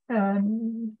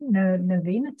 eine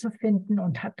Vene zu finden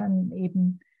und hat dann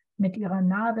eben mit ihrer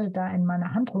Nadel da in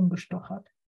meine Hand rumgestochert.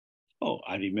 Oh,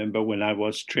 I remember when I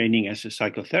was training as a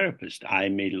psychotherapist, I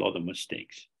made a lot of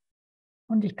mistakes.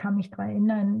 Und ich kann mich daran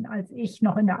erinnern, als ich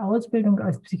noch in der Ausbildung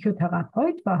als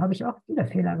Psychotherapeut war, habe ich auch viele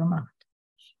Fehler gemacht.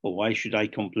 Well, why should I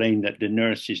complain that the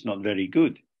nurse is not very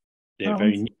good? They're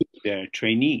very new, they're a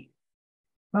trainee.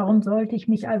 Warum sollte ich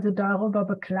mich also darüber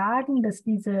beklagen, dass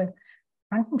diese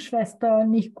Krankenschwester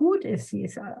nicht gut ist? Sie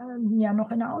ist ja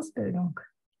noch in der Ausbildung.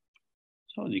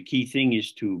 So the key thing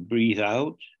is to breathe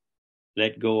out,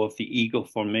 let go of the ego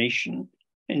formation,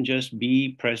 and just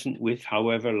be present with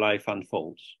however life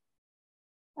unfolds.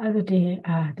 Also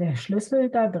der Schlüssel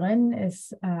da drin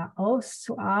ist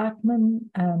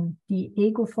auszuatmen, die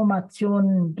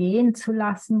Ego-Formationen gehen zu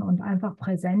lassen und einfach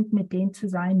präsent mit dem zu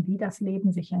sein, wie das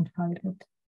Leben sich entfaltet.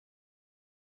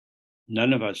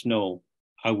 None of us know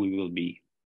how we will be.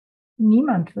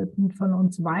 Niemand von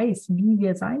uns weiß, wie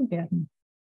wir sein werden.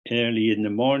 Early in the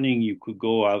morning, you could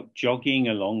go out jogging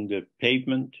along the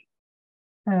pavement.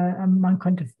 Man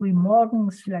könnte früh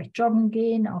morgens vielleicht joggen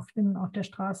gehen auf der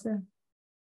Straße.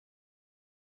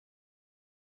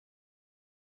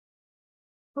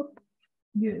 Oh,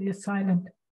 you're silent.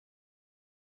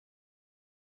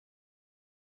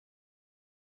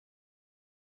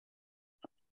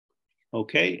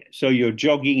 Okay, so you're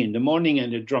jogging in the morning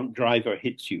and a drunk driver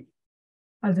hits you.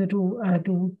 Also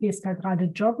du gehst da gerade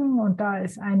joggen und da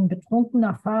ist ein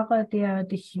betrunkener Fahrer, der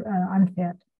dich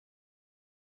anfährt.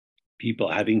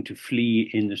 People having to flee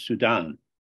in the Sudan.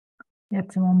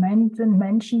 Jetzt im Moment sind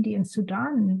Menschen, die in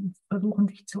Sudan versuchen,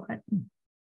 sich zu retten.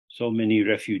 So many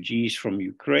refugees from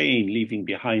Ukraine leaving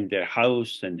behind their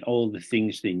house and all the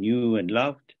things they knew and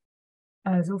loved.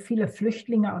 So viele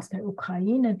Flüchtlinge aus der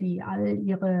Ukraine, die all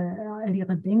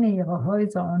ihre Dinge, ihre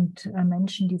Häuser und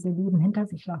Menschen, die sie lieben, hinter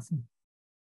sich lassen.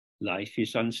 Life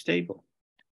is unstable.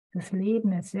 Das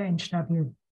Leben ist sehr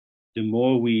instabil. The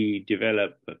more we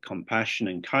develop compassion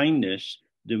and kindness,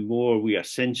 the more we are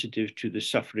sensitive to the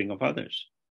suffering of others.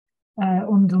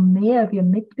 Umso mehr wir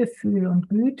Mitgefühl und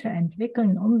Güte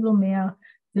entwickeln, umso mehr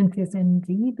sind wir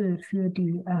sensibel für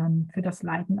das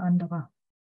Leiden anderer.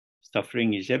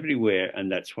 Suffering is everywhere,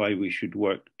 and that's why we should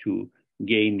work to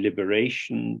gain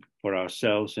liberation for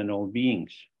ourselves and all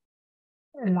beings.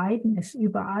 Leiden ist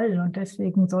überall und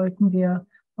deswegen sollten wir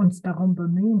uns darum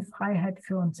bemühen, Freiheit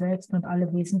für uns selbst und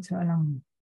alle Wesen zu erlangen.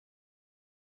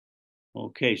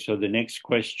 Okay, so the next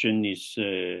question is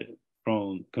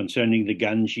concerning the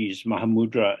Ganges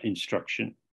Mahamudra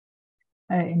instruction.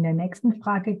 In der nächsten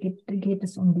Frage geht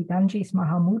es um die Ganges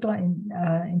Mahamudra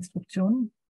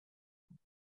Instruktionen.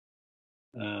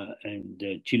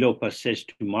 Tilopa says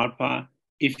to Marpa,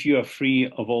 if you are free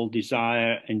of all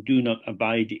desire and do not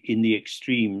abide in the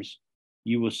extremes,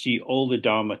 you will see all the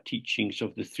Dharma teachings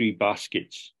of the three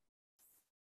baskets.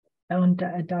 Und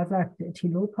da sagt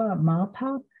Tilopa,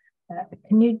 Marpa,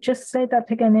 can you just say that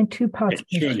again in two parts?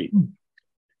 Yes, surely.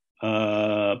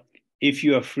 If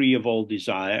you are free of all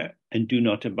desire and do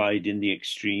not abide in the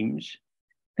extremes,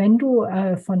 wenn du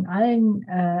von allen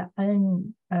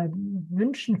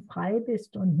Wünschen frei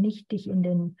bist und nicht dich in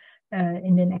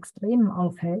den Extremen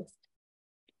aufhältst,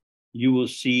 you will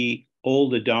see all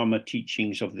the Dharma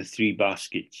teachings of the three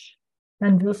baskets.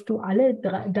 dann wirst du alle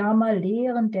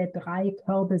Dharma-Lehren der 3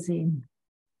 Körbe sehen.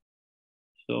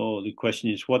 So the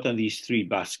question is, what are these 3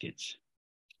 baskets?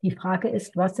 Die Frage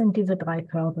ist, was sind diese 3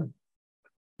 Körbe?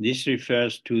 This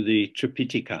refers to the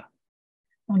Tripitaka,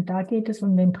 Und da geht es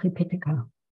um den Tripitaka.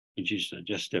 which is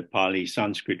just a Pali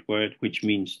Sanskrit word, which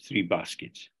means 3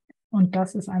 baskets. Und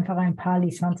das ist einfach ein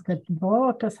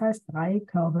Pali-Sanskrit-Wort, das heißt 3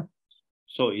 Körbe.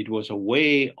 So it was a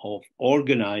way of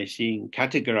organizing,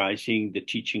 categorizing the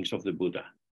teachings of the Buddha.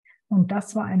 Und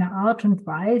das war eine Art und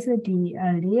Weise, die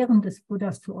Lehren des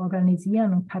Buddhas zu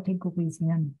organisieren und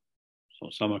kategorisieren.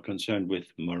 So some are concerned with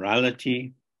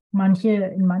morality.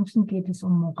 In manchen geht es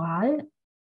um Moral.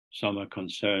 Some are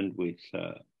concerned with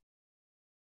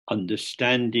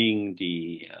understanding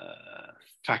the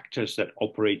factors that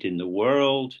operate in the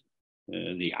world,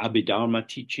 the Abhidharma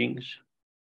teachings.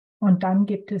 Und dann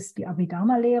gibt es die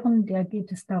Abhidharma-Lehren, der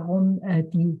geht es darum,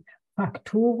 die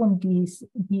Faktoren, die es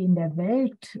in der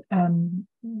Welt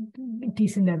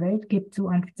gibt, so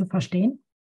einfach zu verstehen.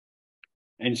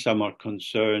 And some are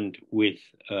concerned with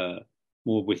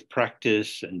more with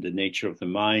practice and the nature of the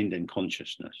mind and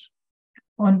consciousness.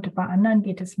 Und bei anderen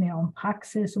geht es mehr um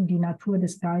Praxis, um die Natur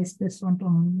des Geistes und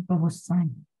um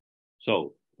Bewusstsein.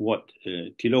 So what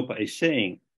Tilopa is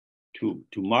saying to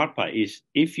Marpa is,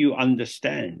 if you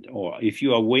understand or if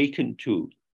you awaken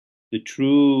to the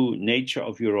true nature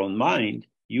of your own mind,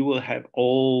 you will have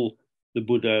all the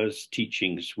Buddha's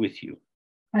teachings with you.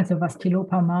 Also was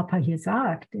Tilopa Marpa hier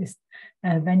sagt, ist,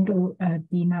 wenn du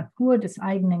die Natur des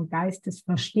eigenen Geistes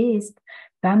verstehst,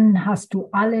 dann hast du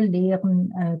alle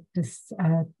Lehren des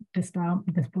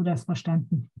Buddhas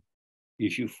verstanden.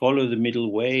 If you follow the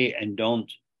middle way and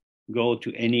don't go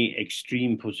to any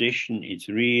extreme position, it's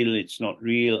real, it's not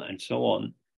real, and so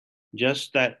on,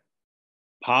 just that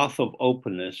path of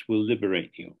openness will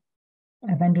liberate you.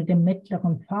 Wenn du dem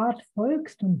mittleren Pfad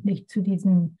folgst und nicht zu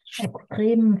diesen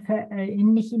Extremen,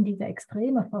 nicht in diese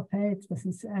Extreme verfällst, dass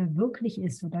es wirklich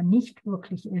ist oder nicht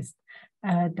wirklich ist,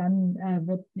 dann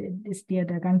ist dir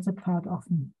der ganze Pfad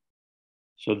offen.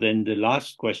 So then the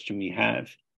last question we have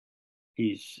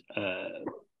is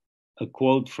a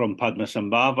quote from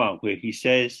Padmasambhava where he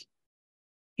says,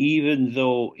 even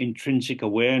though intrinsic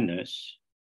awareness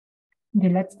Die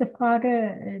letzte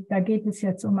Frage, da geht es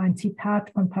jetzt um ein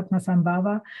Zitat von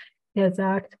Padmasambhava, der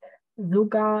sagt,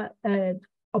 sogar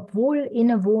obwohl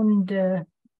innewohnendes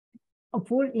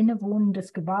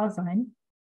Gewahrsein,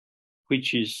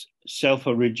 which is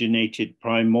self-originated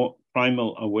primal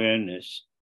awareness,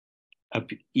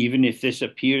 even if this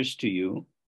appears to you,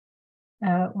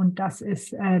 und das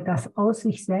ist das aus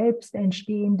sich selbst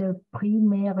entstehende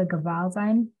primäre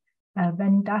Gewahrsein,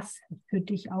 wenn das für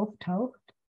dich auftaucht,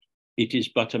 it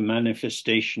is but a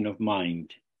manifestation of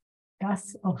mind.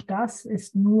 Auch das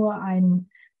ist nur eine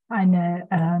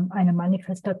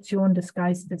Manifestation des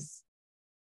Geistes.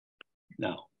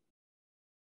 Now,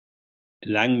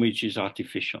 language is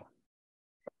artificial.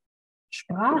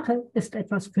 Sprache ist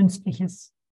etwas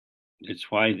Künstliches.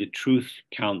 That's why the truth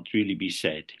can't really be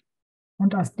said.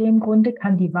 Und aus dem Grunde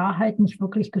kann die Wahrheit nicht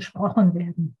wirklich gesprochen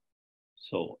werden.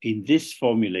 So in this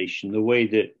formulation, the way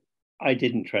that I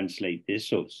didn't translate this,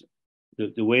 so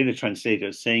the way the translator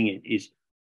is saying it is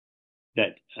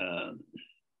that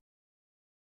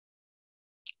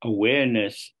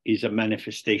awareness is a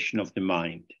manifestation of the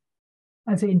mind.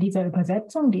 Also in dieser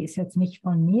Übersetzung, die ist jetzt nicht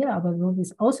von mir, aber so wie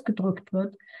es ausgedrückt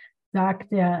wird,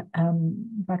 sagt der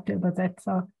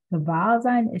Übersetzer,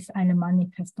 Gewahrsein ist eine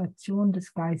Manifestation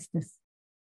des Geistes.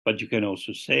 But you can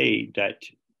also say that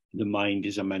the mind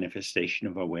is a manifestation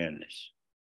of awareness.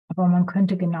 Aber man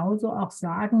könnte genauso auch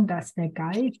sagen, dass der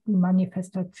Geist die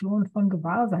Manifestation von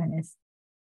Gewahrsein ist.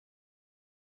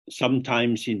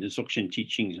 Sometimes in the Dzogchen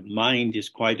teachings, mind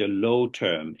is quite a low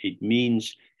term. It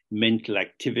means mental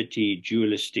activity,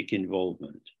 dualistic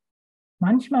involvement.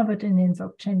 Manchmal wird in den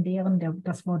Dzogchen-Lehren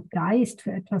das Wort Geist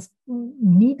für etwas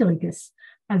Niedriges,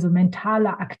 also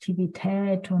mentale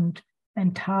Aktivität und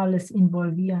mentales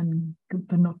Involvieren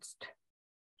benutzt.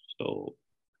 So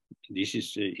this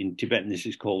is in Tibetan, this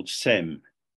is called Sem.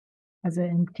 Also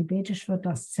in Tibetisch wird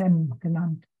das Sem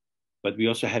genannt. But we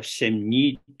also have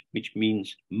Semni, which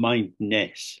means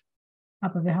mindness.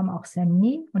 Aber wir haben auch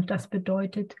Semni und das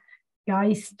bedeutet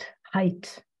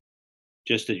Geistheit.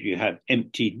 Just as you have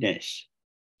emptiness.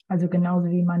 Also genauso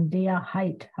wie man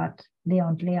Leerheit hat, Leer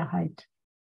und Leerheit.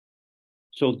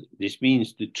 So this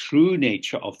means the true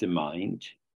nature of the mind,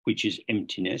 which is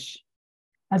emptiness.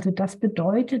 Also das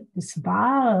bedeutet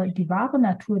die wahre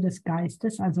Natur des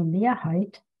Geistes, also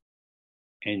Leerheit.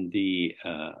 And the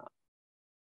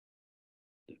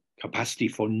capacity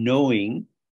for knowing,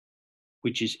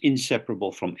 which is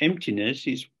inseparable from emptiness,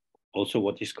 is also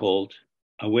what is called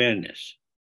awareness.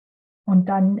 Und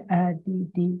dann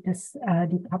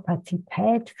die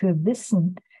Kapazität für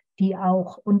Wissen, die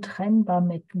auch untrennbar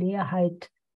mit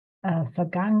Leerheit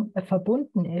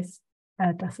verbunden ist,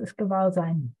 das ist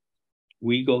Gewahrsein.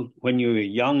 When you're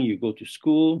young, you go to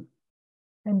school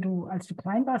Als du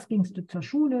klein warst, gingst du zur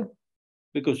Schule,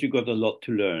 because you got a lot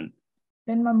to learn.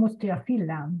 denn man musste ja viel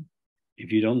lernen.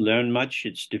 If you don't learn much,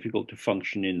 it's difficult to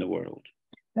function in the world.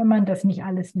 Wenn man das nicht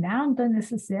alles lernt, dann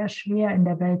ist es sehr schwer, in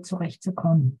der Welt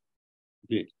zurechtzukommen.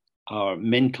 Our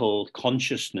mental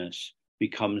consciousness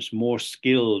becomes more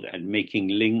skilled at making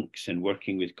links and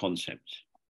working with concepts.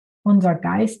 Unser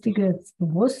geistiges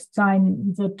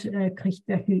Bewusstsein kriegt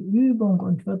sehr viel Übung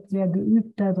und wird sehr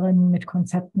geübt darin, mit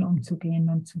Konzepten umzugehen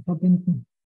und zu verbinden.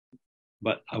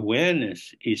 But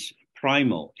awareness is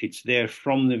primal. It's there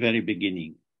from the very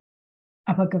beginning.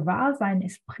 Aber Gewahrsein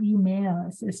ist primär.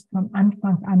 Es ist von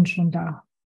Anfang an schon da.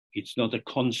 It's not a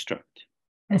construct.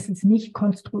 Es ist nicht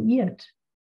konstruiert.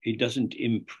 It doesn't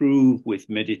improve with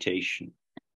meditation.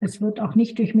 Es wird auch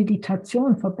nicht durch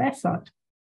Meditation verbessert.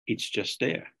 It's just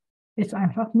there. Ist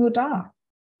einfach nur da.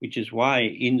 Which is why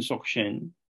in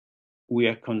Dzogchen we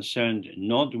are concerned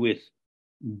not with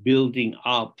building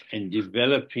up and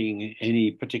developing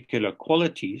any particular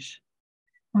qualities.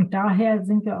 Und daher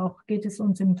geht es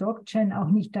uns im Dzogchen auch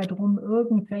nicht darum,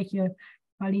 irgendwelche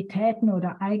Qualitäten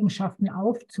oder Eigenschaften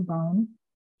aufzubauen.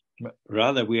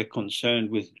 Rather, we are concerned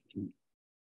with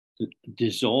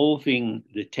dissolving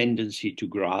the tendency to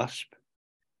grasp.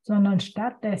 Sondern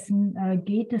stattdessen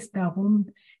geht es darum,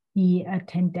 die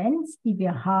Tendenz, die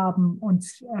wir haben,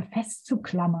 uns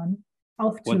festzuklammern,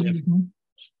 aufzulösen.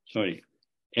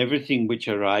 Everything which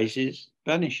arises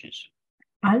vanishes.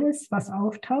 Alles, was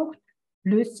auftaucht,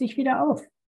 löst sich wieder auf.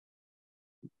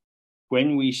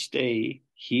 When we stay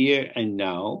here and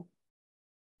now,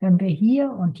 wenn wir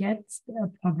hier und jetzt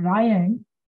verweilen,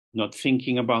 not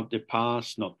thinking about the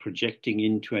past, not projecting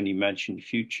into an imagined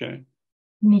future,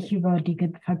 nicht über die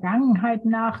Vergangenheit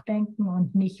nachdenken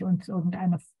und nicht uns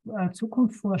irgendeine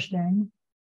Zukunft vorstellen,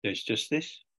 there's just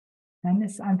this. Dann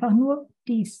ist einfach nur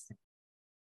dies.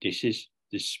 This is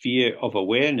the sphere of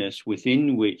awareness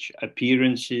within which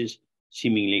appearances,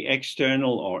 seemingly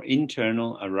external or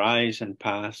internal, arise and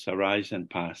pass, arise and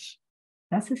pass.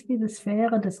 Das ist diese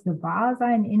Sphäre des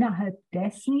Gewahrseins, innerhalb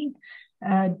dessen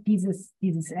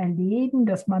dieses Erleben,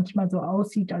 das manchmal so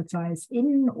aussieht, als sei es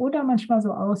innen oder manchmal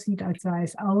so aussieht, als sei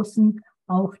es außen,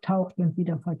 auftaucht und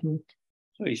wieder vergeht.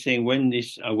 So he's saying when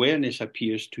this awareness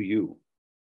appears to you,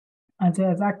 also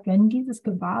er sagt, wenn dieses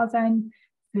Gewahrsein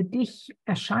für dich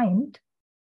erscheint,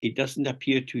 it doesn't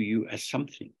appear to you as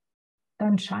something.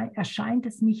 Dann erscheint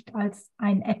es nicht als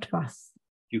ein Etwas.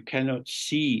 You cannot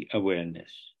see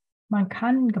awareness. Man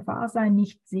kann Gewahrsein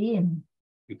nicht sehen.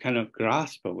 You cannot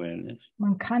grasp awareness.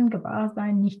 Man kann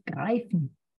Gewahrsein nicht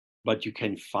greifen. But you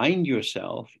can find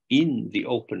yourself in the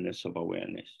openness of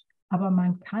awareness. Aber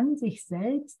man kann sich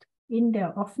selbst in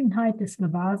der Offenheit des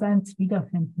Gewahrseins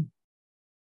wiederfinden.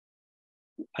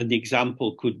 An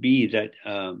example could be that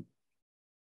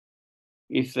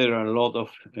if there are a lot of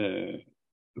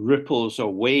ripples or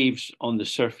waves on the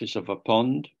surface of a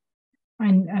pond,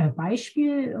 ein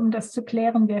Beispiel, um das zu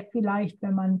klären, wäre vielleicht,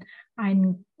 wenn man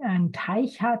einen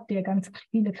Teich hat, der ganz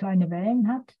viele kleine Wellen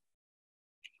hat.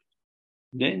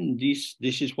 Then this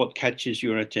is what catches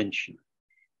your attention.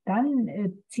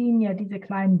 Dann ziehen ja diese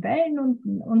kleinen Wellen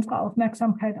unsere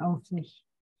Aufmerksamkeit auf sich.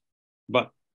 But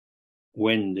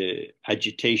when the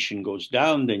agitation goes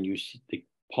down, then you see the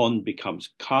pond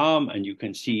becomes calm and you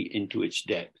can see into its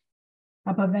depth.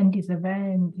 Aber wenn diese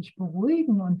Wellen sich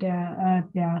beruhigen und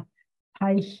der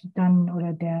Teich dann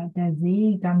oder der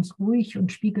See ganz ruhig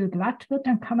und spiegelglatt wird,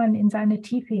 dann kann man in seine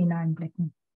Tiefe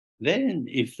hineinblicken. Then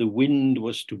if the wind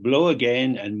was to blow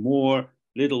again and more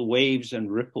little waves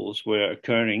and ripples were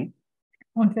occurring,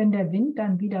 und wenn der Wind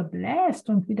dann wieder bläst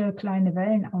und wieder kleine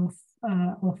Wellen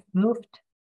aufwirft,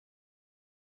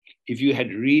 if you had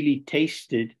really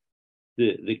tasted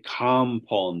the calm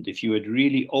pond, if you had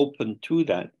really opened to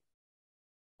that,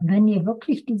 wenn ihr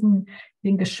wirklich den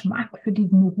Geschmack für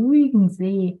diesen ruhigen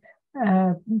See,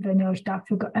 wenn ihr euch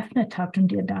dafür geöffnet habt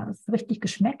und ihr das richtig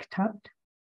geschmeckt habt,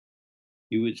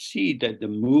 you would see that the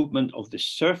movement of the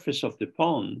surface of the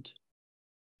pond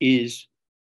is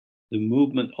the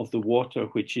movement of the water,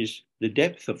 which is the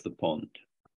depth of the pond.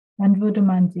 Dann würde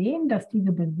man sehen, dass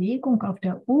diese Bewegung auf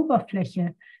der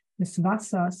Oberfläche des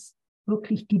Wassers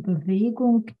wirklich die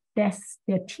Bewegung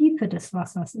der Tiefe des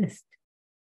Wassers ist.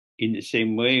 In the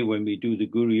same way, when we do the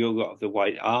Guru Yoga of the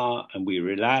White R and we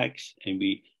relax and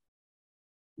we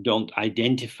don't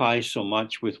identify so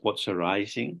much with what's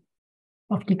arising.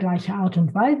 auf die gleiche Art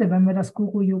und Weise, wenn wir das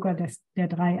Guru-Yoga der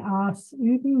 3 A's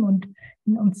üben und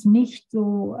uns nicht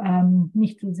so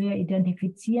sehr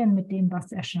identifizieren mit dem,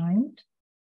 was erscheint.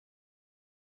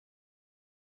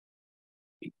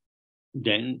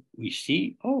 Then we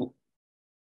see, oh,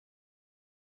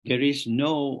 there is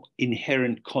no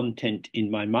inherent content in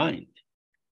my mind.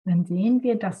 Dann sehen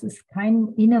wir, dass es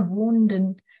keinen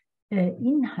innewohnenden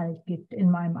Inhalt gibt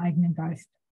in meinem eigenen Geist.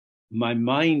 My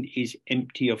mind is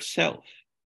empty of self.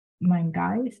 Mein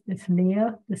Geist ist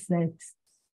leer des Selbst.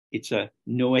 It's a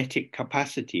noetic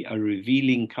capacity, a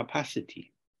revealing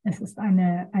capacity. Es ist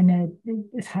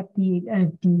es hat die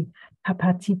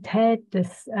Kapazität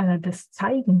des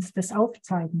Zeigens, des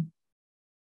Aufzeigens.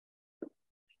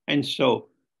 And so,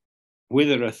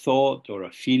 whether a thought or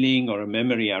a feeling or a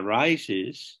memory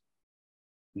arises,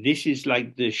 this is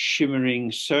like the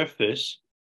shimmering surface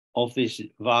of this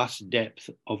vast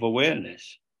depth of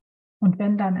awareness. Und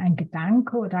wenn dann ein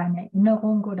Gedanke oder eine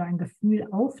Erinnerung oder ein Gefühl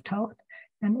auftaucht,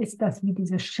 dann ist das wie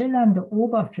diese schillernde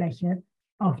Oberfläche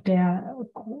auf der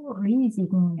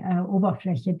riesigen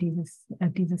Oberfläche dieses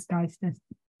Geistes.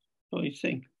 So you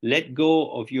think, let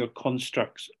go of your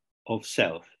constructs of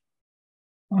self.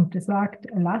 Und es sagt,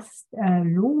 lasst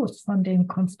los von dem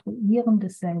Konstruieren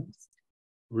des Selbst.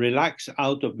 Relax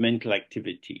out of mental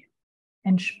activity.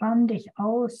 Entspann dich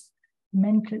aus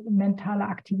mentale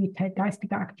Aktivität,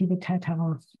 geistige Aktivität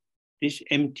heraus. This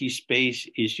empty space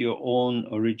is your own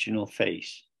original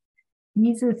face.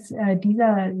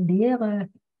 Dieser leere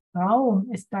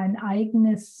Raum ist dein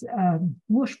eigenes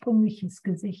ursprüngliches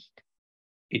Gesicht.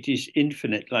 It is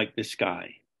infinite like the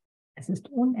sky. Es ist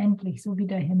unendlich, so wie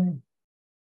der Himmel.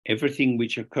 Everything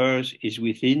which occurs is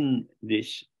within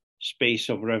this space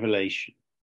of revelation.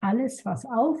 Alles, was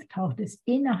auftaucht, ist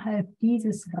innerhalb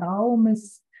dieses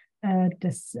Raumes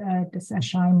des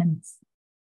Erscheinens.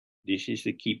 This is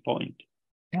the key point.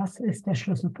 Das ist der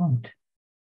Schlüsselpunkt.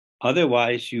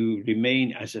 Otherwise, you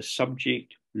remain as a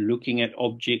subject, looking at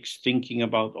objects, thinking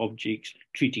about objects,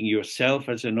 treating yourself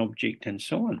as an object, and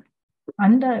so on.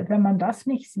 Wenn man das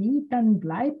nicht sieht, dann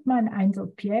bleibt man ein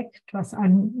Subjekt, was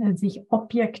sich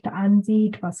Objekte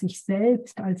ansieht, was sich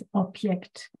selbst als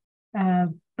Objekt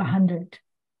behandelt.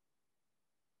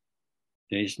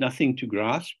 There is nothing to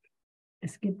grasp.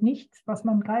 Es gibt nichts, was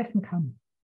man greifen kann.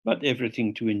 But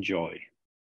everything to enjoy.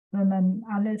 Sondern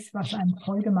alles, was einem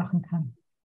Freude machen kann.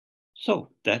 So,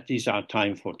 that is our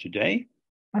time for today.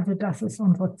 Also das ist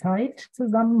unsere Zeit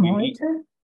zusammen heute.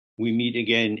 We meet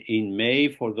again in May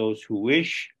for those who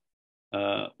wish,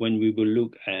 when we will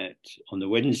look at, on the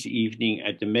Wednesday evening,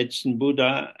 at the Medicine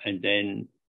Buddha, and then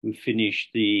we finish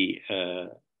the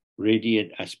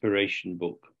Radiant Aspiration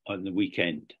book on the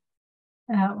weekend.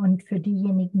 Und für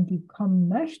diejenigen, die kommen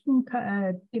möchten,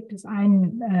 gibt es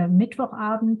einen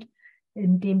Mittwochabend,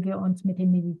 in dem wir uns mit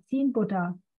dem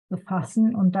Medizin-Buddha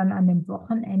befassen und dann an dem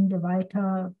Wochenende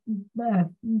weiter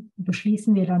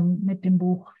beschließen wir dann mit dem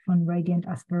Buch von Radiant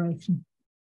Aspiration.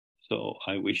 So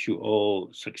I wish you all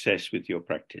success with your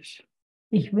practice.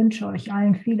 Ich wünsche euch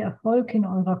allen viel Erfolg in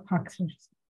eurer Praxis.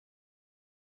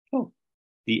 Oh,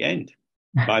 the end.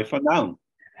 Bye for now.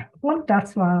 Und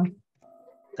das war's.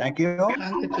 Thank you.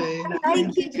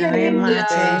 Thank you very much.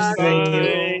 Thank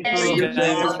you.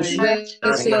 Muchos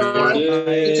besitos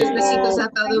a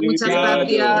todos, muchas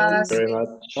gracias.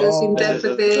 Los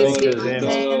intérpretes.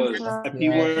 Happy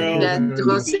world.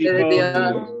 Gracias, Dios.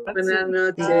 Buenas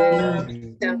noches.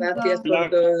 Muchas gracias por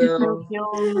todo.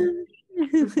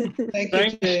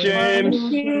 Thanks, James.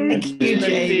 Thank you,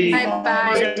 James.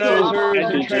 Bye-bye.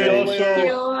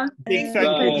 Also, big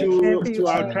thank you to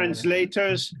our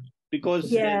translators, because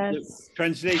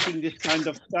translating this kind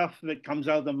of stuff that comes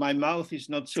out of my mouth is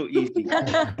not so easy.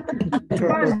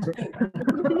 Obrigado,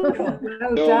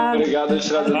 Bye.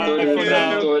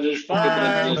 tradutores.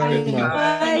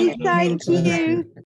 Bye. Thank you.